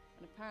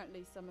 And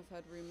apparently some have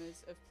heard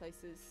rumours of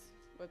places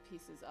where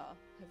pieces are.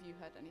 Have you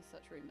heard any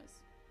such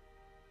rumours?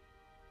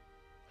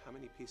 How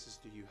many pieces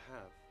do you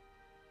have?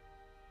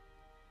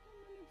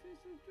 How many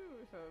pieces do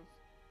we have?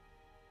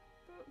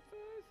 About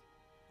 5?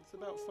 It's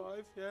about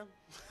 5, yeah.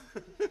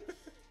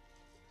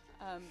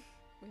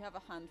 We have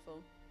a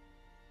handful.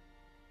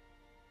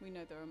 We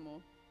know there are more.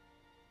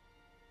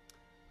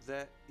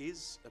 There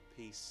is a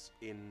piece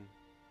in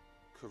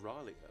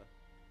Coralia.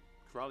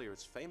 Coralia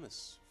is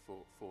famous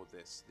for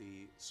this.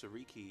 The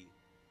Sariki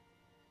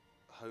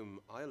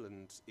home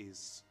island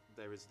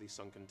there is the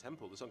Sunken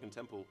Temple. The Sunken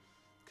Temple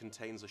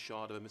contains a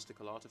shard of a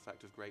mystical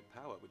artifact of great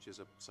power, which is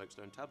a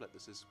soapstone tablet.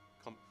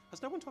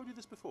 Has no one told you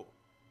this before?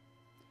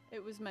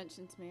 It was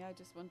mentioned to me. I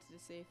just wanted to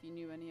see if you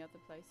knew any other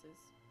places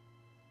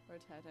or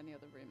had heard any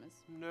other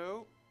rumours.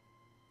 No.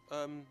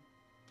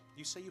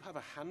 You say you have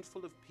a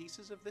handful of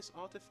pieces of this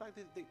artifact?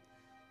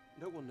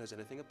 No one knows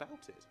anything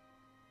about it.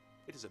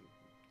 It's a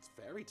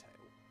fairy tale.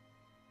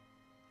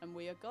 And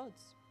we are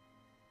gods.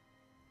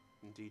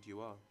 Indeed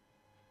you are.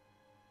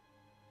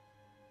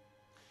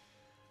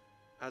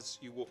 As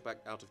you walk back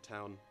out of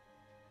town,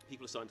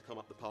 people are starting to come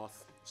up the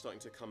path, starting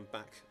to come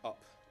back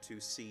up to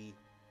see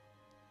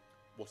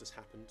what has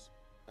happened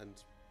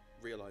and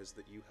realise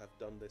that you have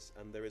done this,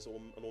 and there is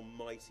an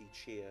almighty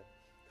cheer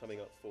coming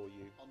up for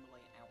you. On the way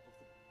out of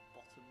the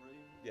bottom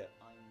room, Yeah.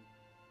 I'm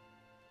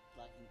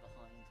lagging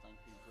behind, I'm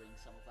hoovering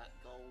some of that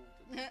gold.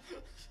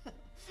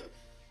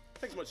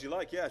 Take as much as you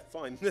like, yeah,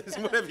 fine. It's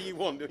whatever you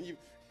want.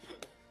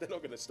 They're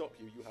not going to stop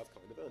you. You have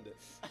kind of earned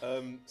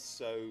it.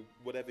 So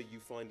whatever you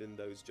find in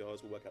those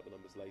jars, we'll work out the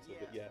numbers later.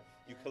 But yeah,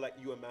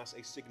 you amass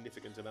a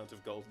significant amount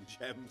of golden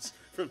gems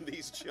from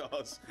these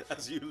jars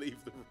as you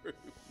leave the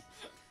room.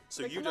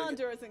 So the you don't.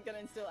 commander isn't going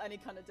to instill any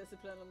kind of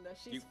discipline on this.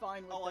 She's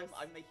fine with this.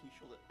 I'm making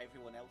sure that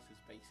everyone else is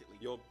basically.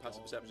 Your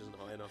passive perception isn't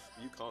high enough.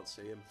 You can't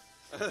see him.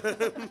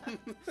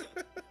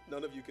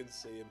 None of you can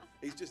see him.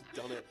 He's just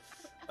done it.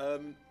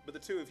 But the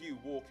two of you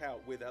walk out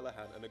with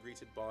Elahan and are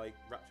greeted by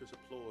rapturous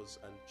applause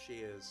and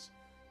cheers.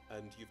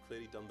 And you've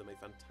clearly done them a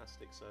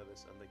fantastic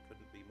service, and they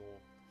couldn't be more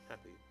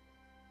happy.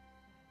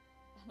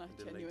 And I and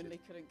elated. genuinely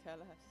couldn't care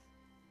less.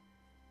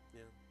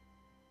 Yeah.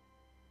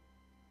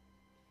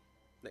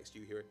 Next,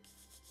 you hear it.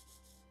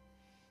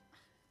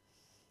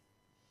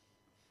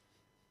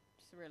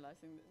 Just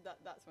realising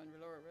that's when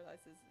Relora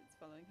realises it's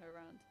following her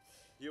around.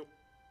 Yep.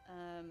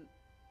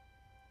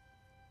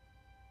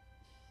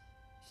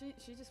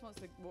 She just wants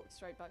to walk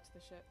straight back to the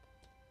ship.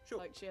 Sure.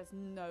 Like, she has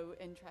no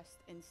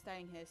interest in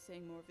staying here,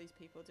 seeing more of these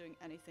people, doing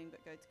anything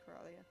but go to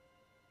Coralia.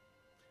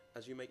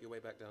 As you make your way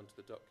back down to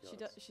the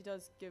dockyards. She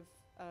does give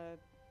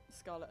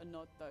Scarlet a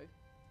nod, though,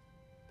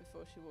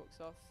 before she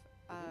walks off.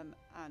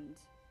 And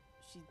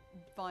she,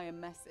 via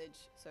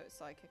message, so it's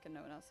psychic and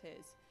no one else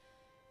hears,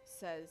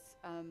 says,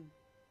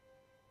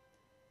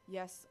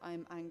 yes,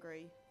 I'm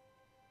angry,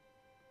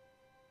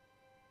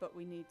 but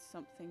we need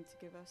something to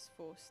give us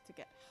force to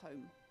get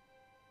home.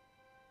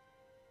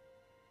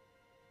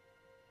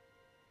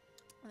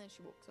 And then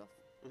she walks off.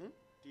 Do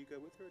you go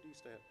with her, or do you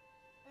stay up?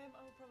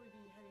 I'll probably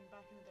be heading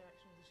back in the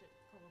direction of the ship,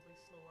 probably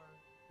slower,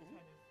 kind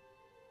of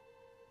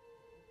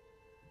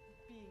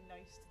being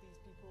nice to these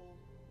people,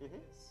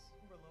 because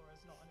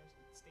Relora's not in a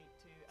state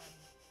to, and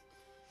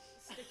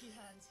Sticky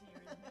Hands here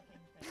is making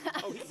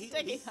things. Oh,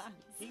 Sticky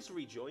hands. He's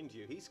rejoined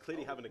you. He's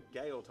clearly having a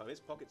gay old time.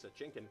 His pockets are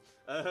chinking.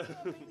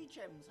 Mainly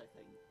gems, I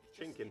think.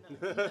 Chinking.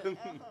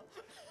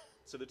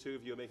 So the two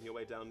of you are making your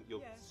way down.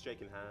 You're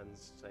shaking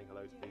hands, saying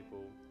hello to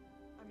people.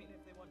 I mean,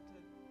 if they want to,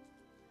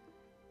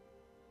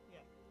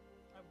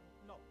 I'm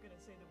not going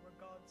to say that we're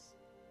gods,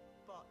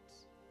 but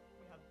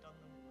we have done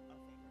them a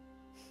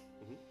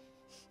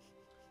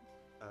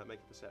favour. Make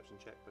a perception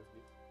check, both of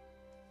you.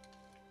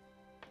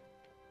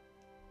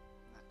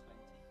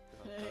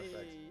 Nat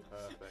 20.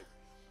 Perfect.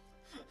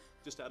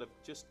 Just out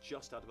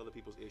of other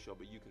people's earshot,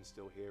 but you can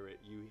still hear it.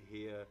 You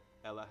hear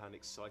Elahan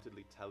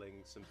excitedly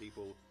telling some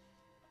people,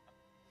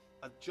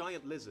 a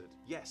giant lizard.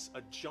 Yes,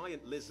 a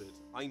giant lizard.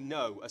 I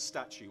know, a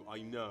statue.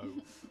 I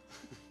know.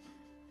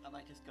 And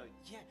I just go,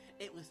 yeah,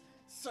 it was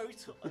so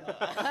tall.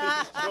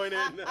 Join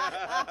in. And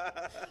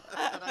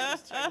I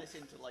just turn this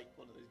into like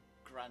one of those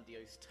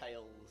grandiose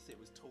tales. It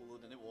was taller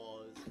than it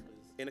was.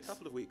 In a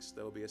couple of weeks,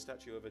 there will be a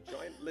statue of a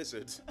giant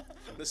lizard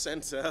in the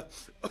centre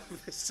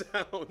of this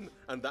town,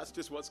 and that's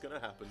just what's going to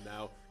happen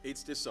now.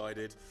 It's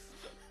decided.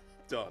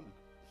 Done.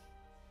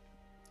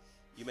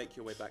 You make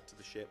your way back to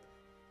the ship.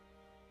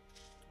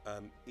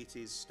 It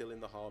is still in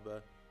the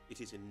harbour.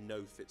 It is in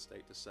no fit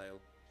state to sail.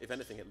 If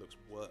anything, it looks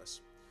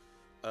worse.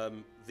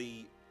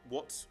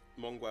 What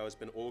Mongwao has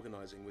been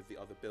organising with the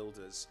other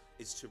builders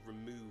is to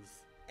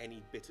remove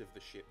any bit of the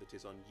ship that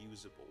is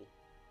unusable,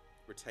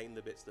 retain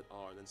the bits that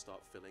are, and then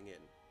start filling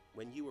in.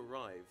 When you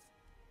arrive,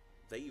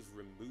 they've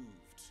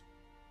removed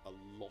a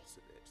lot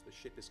of it. The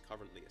ship is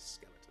currently a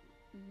skeleton.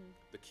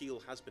 The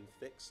keel has been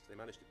fixed. They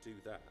managed to do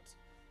that,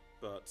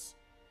 but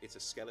it's a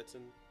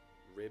skeleton,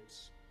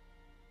 ribs,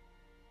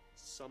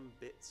 some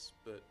bits,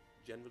 but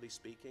generally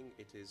speaking,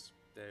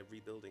 they're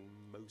rebuilding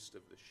most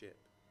of the ship.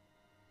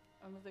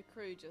 And with the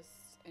crew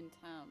just in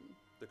town.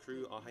 The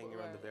crew are hanging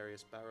around the Right.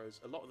 various barrows.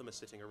 A lot of them are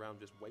sitting around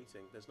just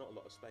waiting. There's not a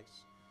lot of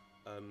space.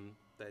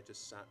 They're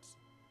just sat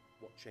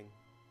watching,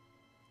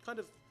 kind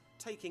of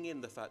taking in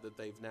the fact that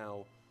they've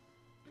now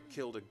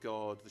killed a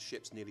god, the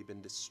ship's nearly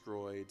been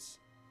destroyed,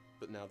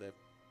 but now they've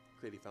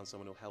clearly found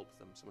someone who'll help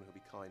them, someone who'll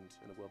be kind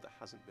in a world that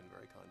hasn't been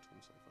very kind to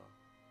them so far.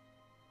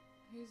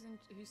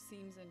 Who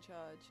seems in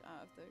charge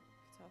out of the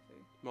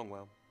Katafu?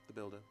 Mongwell, the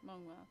builder.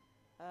 Mongwell.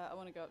 I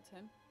want to go up to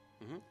him.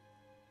 Mm-hmm.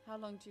 How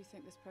long do you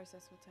think this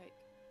process will take?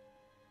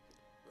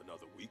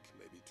 Another week,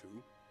 maybe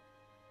 2.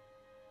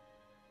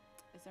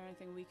 Is there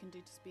anything we can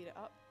do to speed it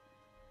up?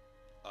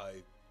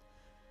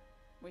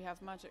 We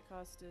have magic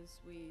casters,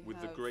 With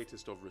the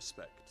greatest of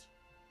respect,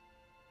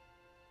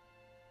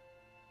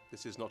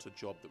 this is not a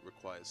job that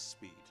requires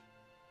speed.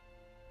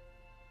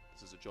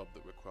 This is a job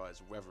that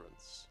requires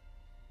reverence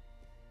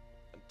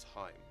and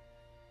time.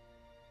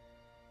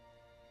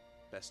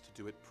 Best to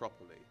do it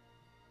properly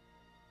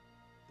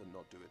than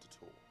not do it at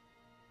all.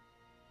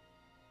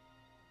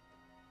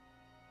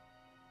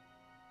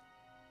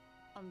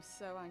 I'm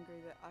so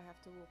angry that I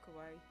have to walk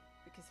away,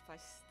 because if I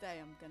stay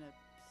I'm going to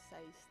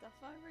say stuff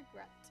I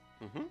regret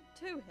Mm-hmm.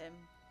 to him.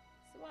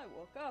 So I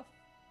walk off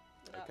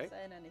without Okay.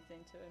 saying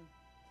anything to him.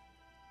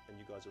 And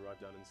you guys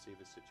arrive down and see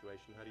this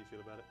situation. How do you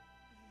feel about it?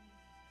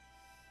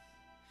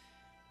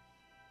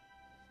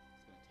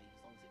 It's going to take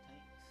as long as it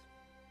takes.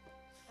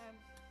 I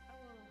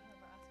will,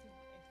 however, ask him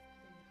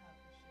if they have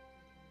a ship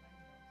that can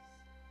lend us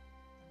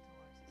until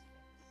ours is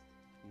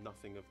fixed.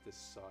 Nothing of this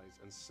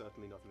size, and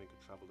certainly nothing that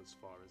could travel as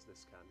far as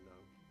this can,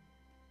 no.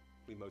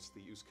 We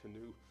mostly use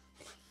canoe.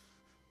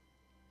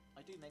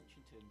 I do mention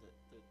to him that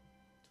the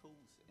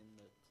tools in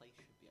the place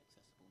should be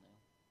accessible now.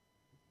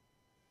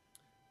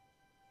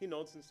 He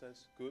nods and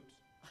says, good.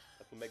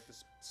 That will make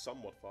this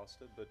somewhat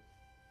faster, but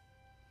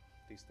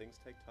these things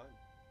take time.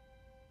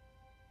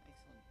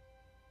 Excellent.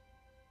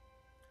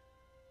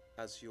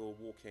 As you're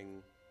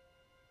walking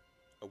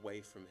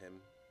away from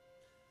him,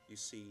 you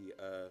see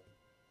a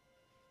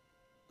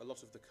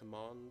lot of the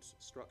command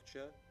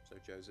structure. So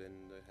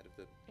Josin, the head of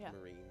the Yeah.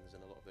 Marines,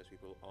 and a lot of those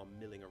people are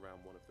milling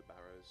around one of the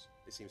barrows.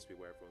 It seems to be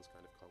where everyone's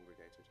kind of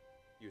congregated.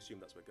 You assume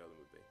that's where Golan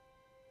would be.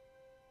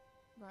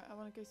 Right, I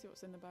want to go see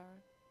what's in the barrow.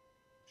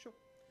 Sure.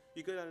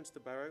 You go down into the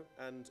barrow,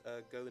 and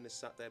Golan is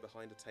sat there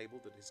behind a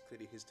table that is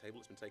clearly his table.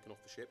 It's been taken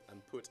off the ship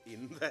and put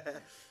in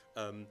there.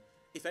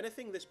 If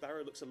anything, this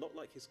barrow looks a lot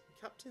like his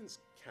captain's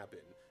cabin.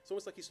 It's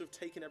almost like he's sort of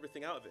taken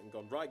everything out of it and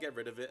gone, right, get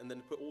rid of it, and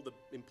then put all the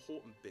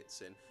important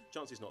bits in.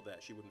 Chancey's not there.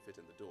 She wouldn't fit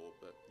in the door,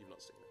 but you've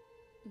not seen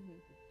her. Mm-hmm.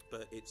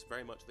 But it's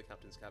very much the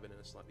captain's cabin in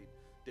a slightly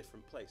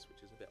different place,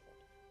 which is a bit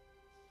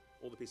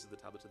odd. All the pieces of the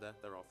tablet are there.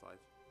 There are 5.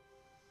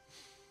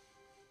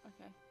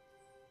 Okay.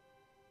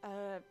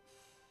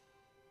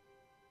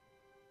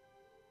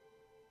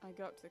 I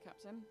go up to the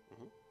captain.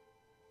 Mhm.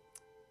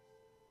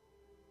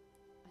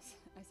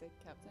 I say,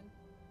 Captain,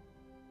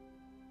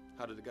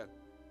 How did it go?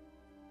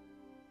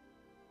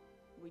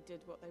 we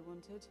did what they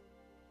wanted.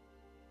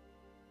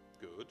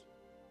 Good.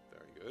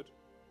 Very good.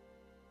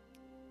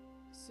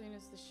 As soon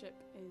as the ship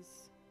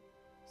is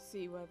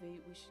seaworthy,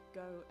 we should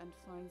go and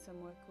find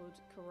somewhere called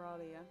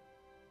Coralia.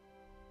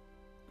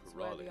 It's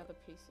where the Coralia. other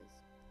pieces.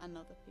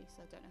 Another piece.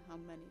 I don't know how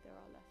many there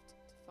are left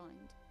to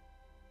find.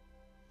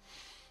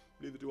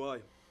 Neither do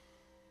I.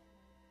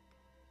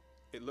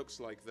 It looks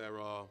like there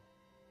are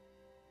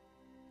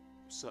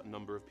a certain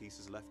number of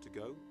pieces left to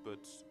go,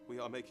 but we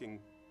are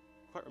making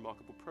quite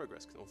remarkable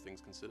progress, all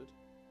things considered.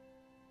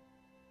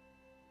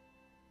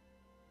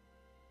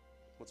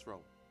 What's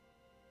wrong?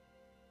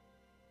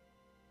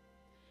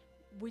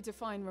 We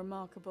define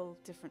remarkable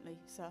differently,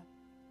 sir.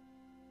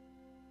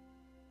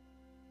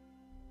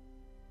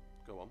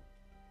 Go on.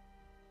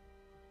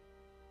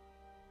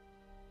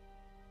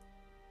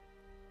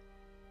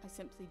 I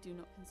simply do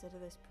not consider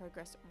this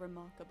progress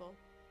remarkable.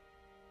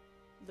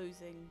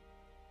 Losing,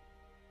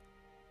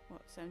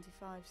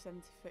 75,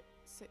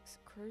 76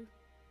 crew?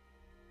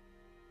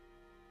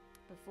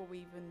 Before we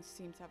even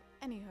seem to have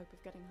any hope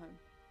of getting home.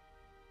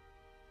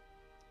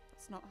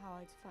 That's not how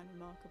I define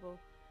remarkable.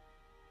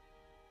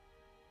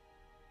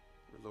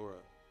 Relora.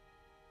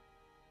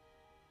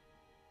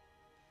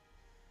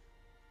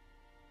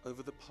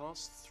 Over the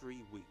past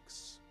 3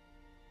 weeks,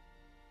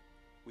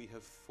 we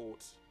have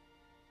fought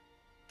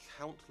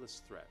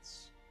countless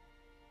threats.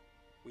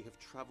 We have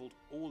travelled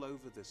all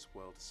over this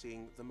world,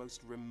 seeing the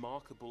most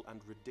remarkable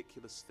and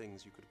ridiculous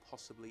things you could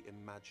possibly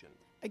imagine.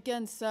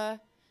 Again, sir,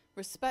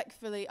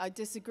 respectfully, I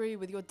disagree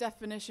with your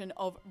definition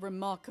of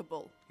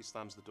remarkable. He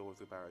slams the door of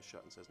the barrow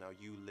shut and says, now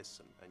you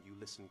listen, and you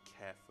listen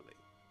carefully.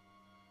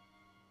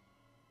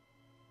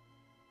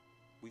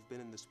 We've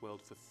been in this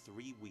world for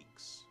 3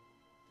 weeks,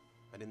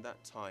 and in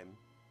that time,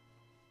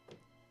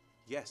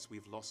 yes,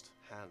 we've lost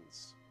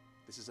hands.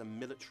 This is a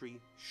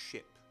military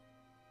ship.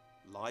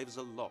 Lives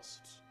are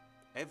lost.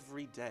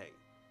 every day.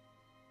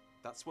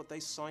 That's what they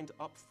signed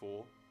up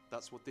for.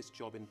 That's what this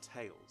job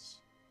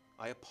entails.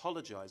 I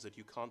apologize that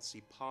you can't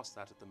see past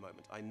that at the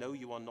moment. I know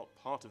you are not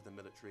part of the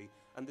military,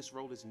 and this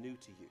role is new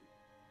to you.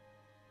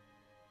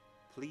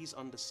 Please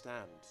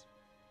understand.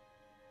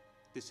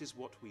 This is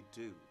what we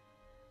do.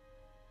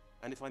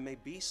 And if I may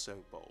be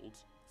so bold,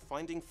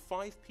 finding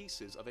 5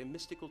 pieces of a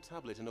mystical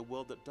tablet in a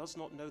world that does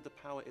not know the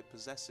power it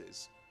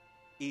possesses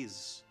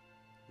is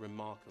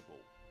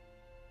remarkable.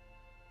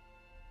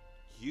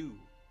 You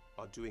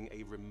are doing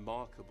a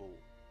remarkable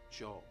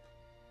job.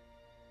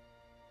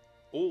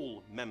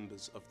 All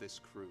members of this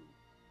crew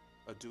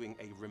are doing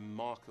a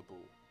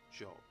remarkable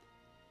job.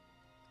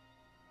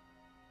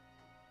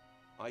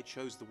 I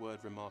chose the word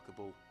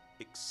remarkable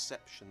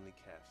exceptionally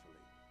carefully.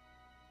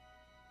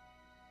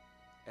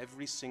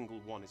 Every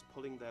single one is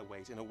pulling their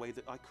weight in a way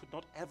that I could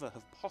not ever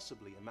have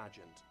possibly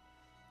imagined.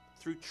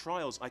 Through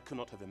trials I could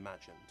not have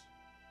imagined.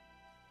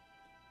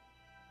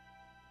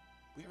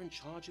 We are in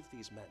charge of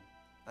these men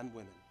and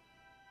women.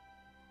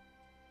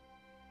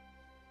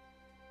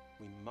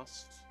 We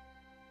must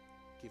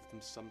give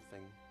them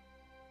something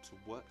to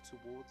work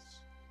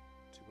towards,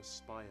 to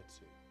aspire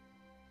to.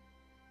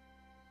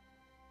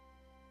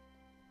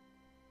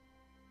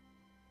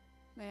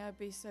 May I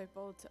be so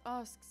bold to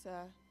ask,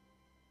 sir,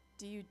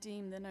 do you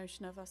deem the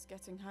notion of us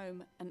getting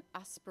home an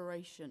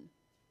aspiration?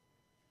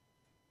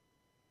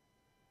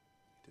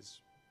 It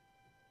is.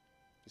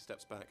 He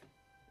steps back.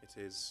 It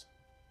is.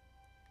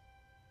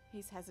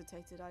 He's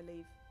hesitated, I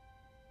leave.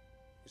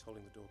 He's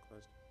holding the door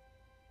closed.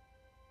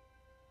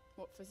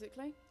 What,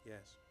 physically?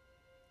 Yes.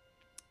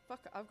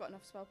 Fuck it, I've got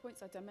enough spell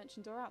points, I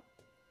dimension door out.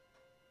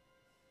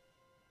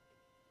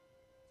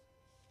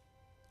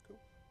 Cool.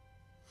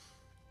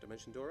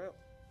 Dimension door out.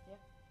 Yeah.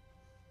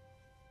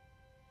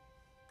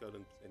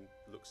 Golan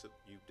looks at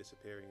you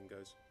disappearing and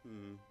goes,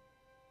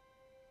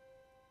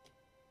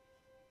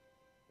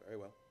 Very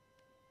well.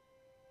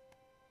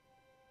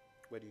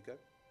 Where do you go?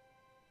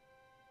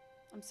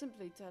 I'm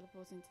simply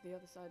teleporting to the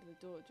other side of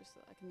the door just so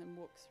that I can then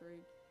walk through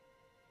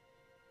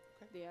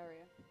the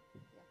area.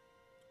 Yeah.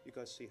 You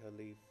guys see her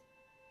leave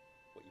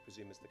what you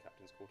presume is the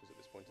captain's quarters at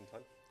this point in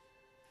time.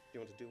 Do you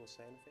want to do or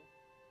say anything?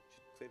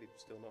 She's clearly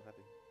still not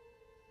happy.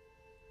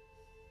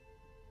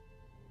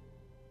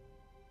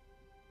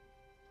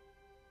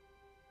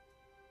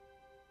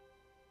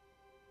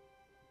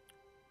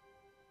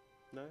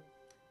 No?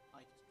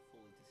 I just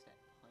fall into step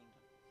behind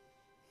her.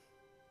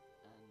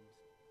 And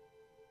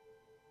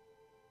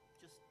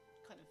just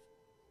kind of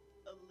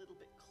a little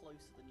bit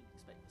closer than you'd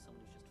expect for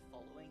someone who's just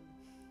following,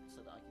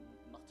 so that I can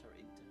mutter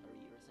into her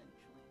ear,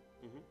 essentially.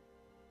 Mm-hmm.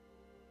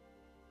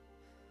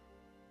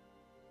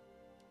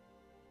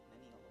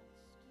 Many are lost.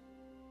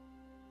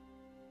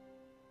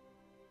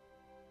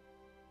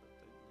 But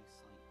don't lose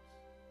sight of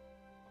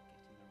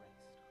getting the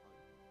rest home.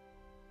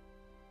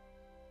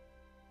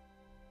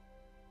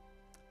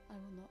 I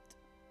will not. I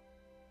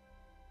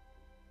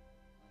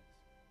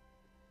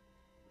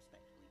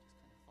respectfully just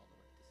kind of follow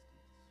at a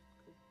distance.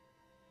 Cool.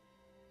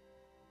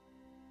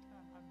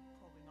 I'm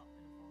probably not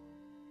going to follow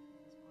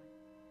at this point.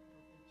 I don't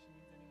think she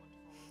needs anyone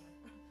to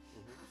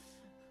follow her.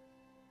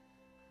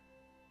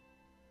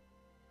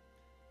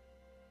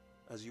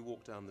 As you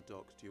walk down the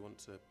dock, do you want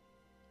to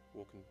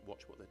walk and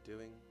watch what they're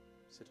doing?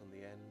 Sit on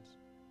the end?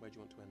 Where do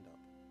you want to end up?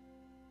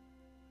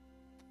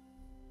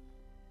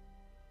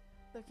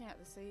 Looking at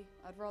the sea,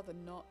 I'd rather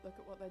not look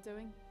at what they're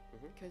doing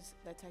because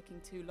they're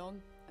taking too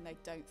long and they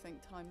don't think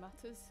time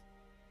matters.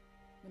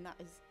 And that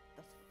is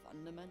the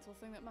fundamental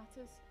thing that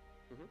matters.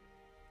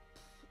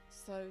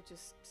 So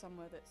just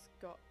somewhere that's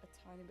got a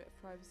tiny bit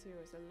of privacy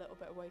or is a little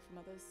bit away from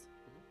others.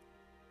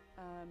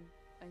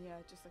 And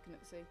yeah, just looking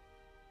at the sea.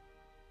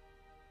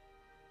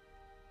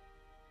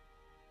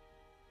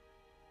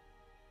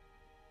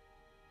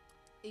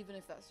 Even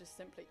if that's just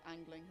simply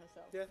angling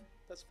herself. Yeah,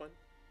 that's fine.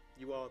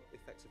 You are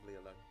effectively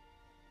alone.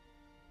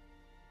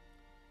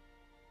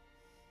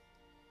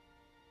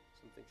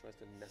 Something tries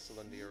to nestle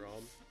under your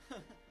arm. Yeah.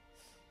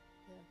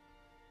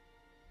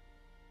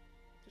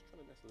 Just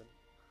trying to nestle in.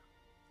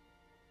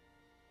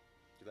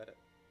 Do you let it?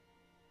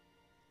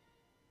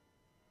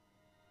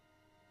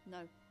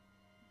 No.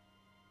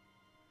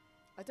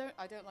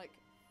 I don't like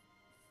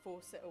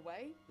force it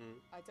away.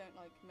 I don't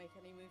like make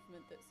any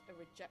movement that's a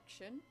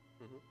rejection.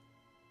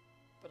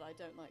 But I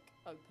don't like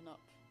open up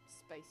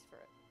space for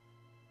it.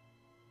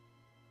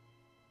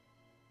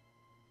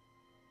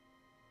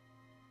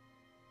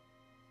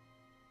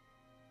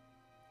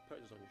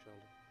 Perches on your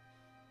shoulder.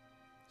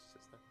 Just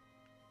sits there.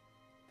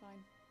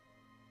 Fine.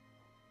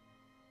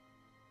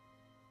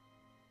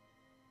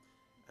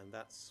 And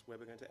that's where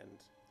we're going to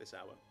end this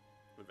hour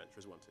of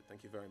Adventurers Wanted.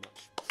 Thank you very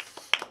much.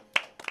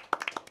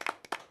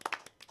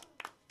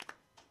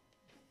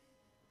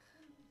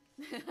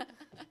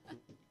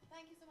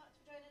 Thank you so much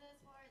for joining us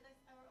for this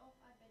hour of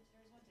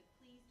Adventurers Wanted.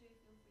 Please do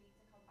feel free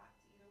to come back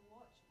to either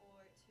watch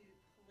or to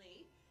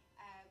play.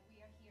 We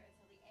are here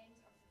until the end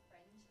of the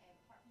Fringe,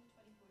 apart from the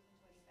 24th and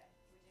 25th.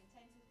 We're doing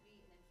 10 to 3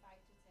 and then 5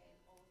 to 10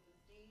 all of those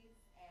days.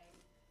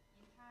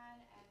 You can,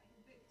 I can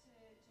book to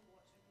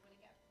watch if you want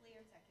to get a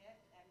player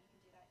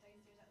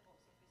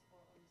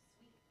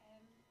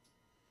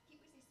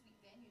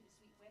you the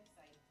sweet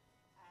website.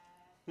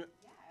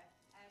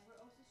 We're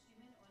also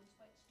streaming on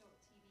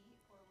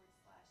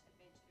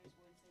twitch.tv/Adventurers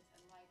Wanted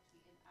and live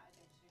tweeting at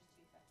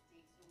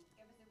Adventurers250. So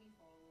give us a wee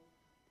follow,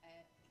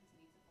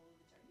 continue to follow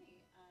the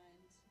journey, and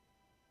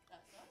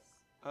that's us.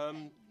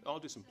 I'll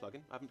do some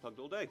plugging. I haven't plugged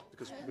all day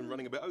because we've been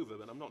running a bit over,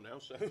 but I'm not now,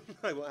 so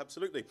I will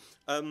absolutely.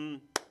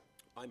 I'm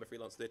a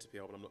freelance theatre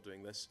PR when I'm not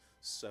doing this,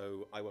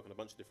 so I work on a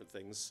bunch of different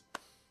things.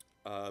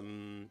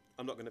 I'm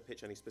not going to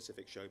pitch any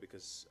specific show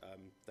because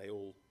they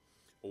all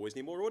always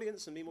need more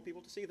audience and need more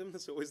people to see them.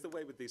 That's always the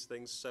way with these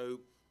things. So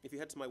if you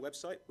head to my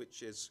website,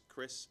 which is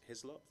Chris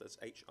Hislop, that's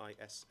Hislop,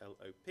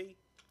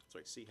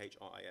 sorry,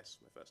 CHRIS,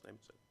 my first name,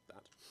 so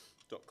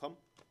that.com.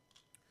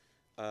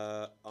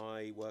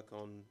 I work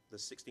on the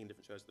 16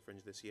 different shows at the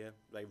Fringe this year.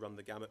 They run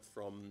the gamut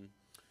from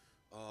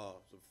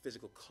sort of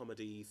physical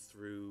comedy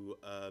through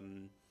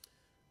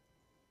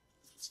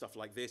stuff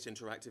like this,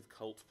 interactive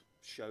cult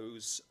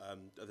shows.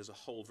 There's a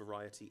whole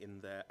variety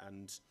in there,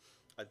 and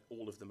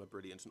all of them are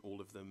brilliant, and all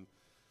of them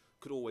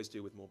could always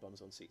do with more bums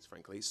on seats,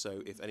 frankly.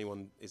 So if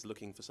anyone is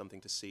looking for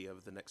something to see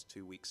over the next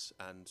 2 weeks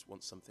and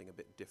wants something a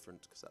bit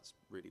different, because that's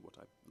really what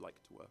I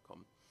like to work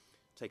on,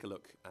 take a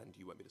look and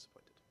you won't be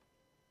disappointed.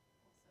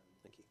 Awesome.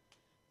 Thank you.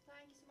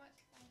 Thank you so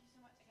much. Thank you so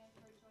much again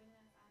for joining us.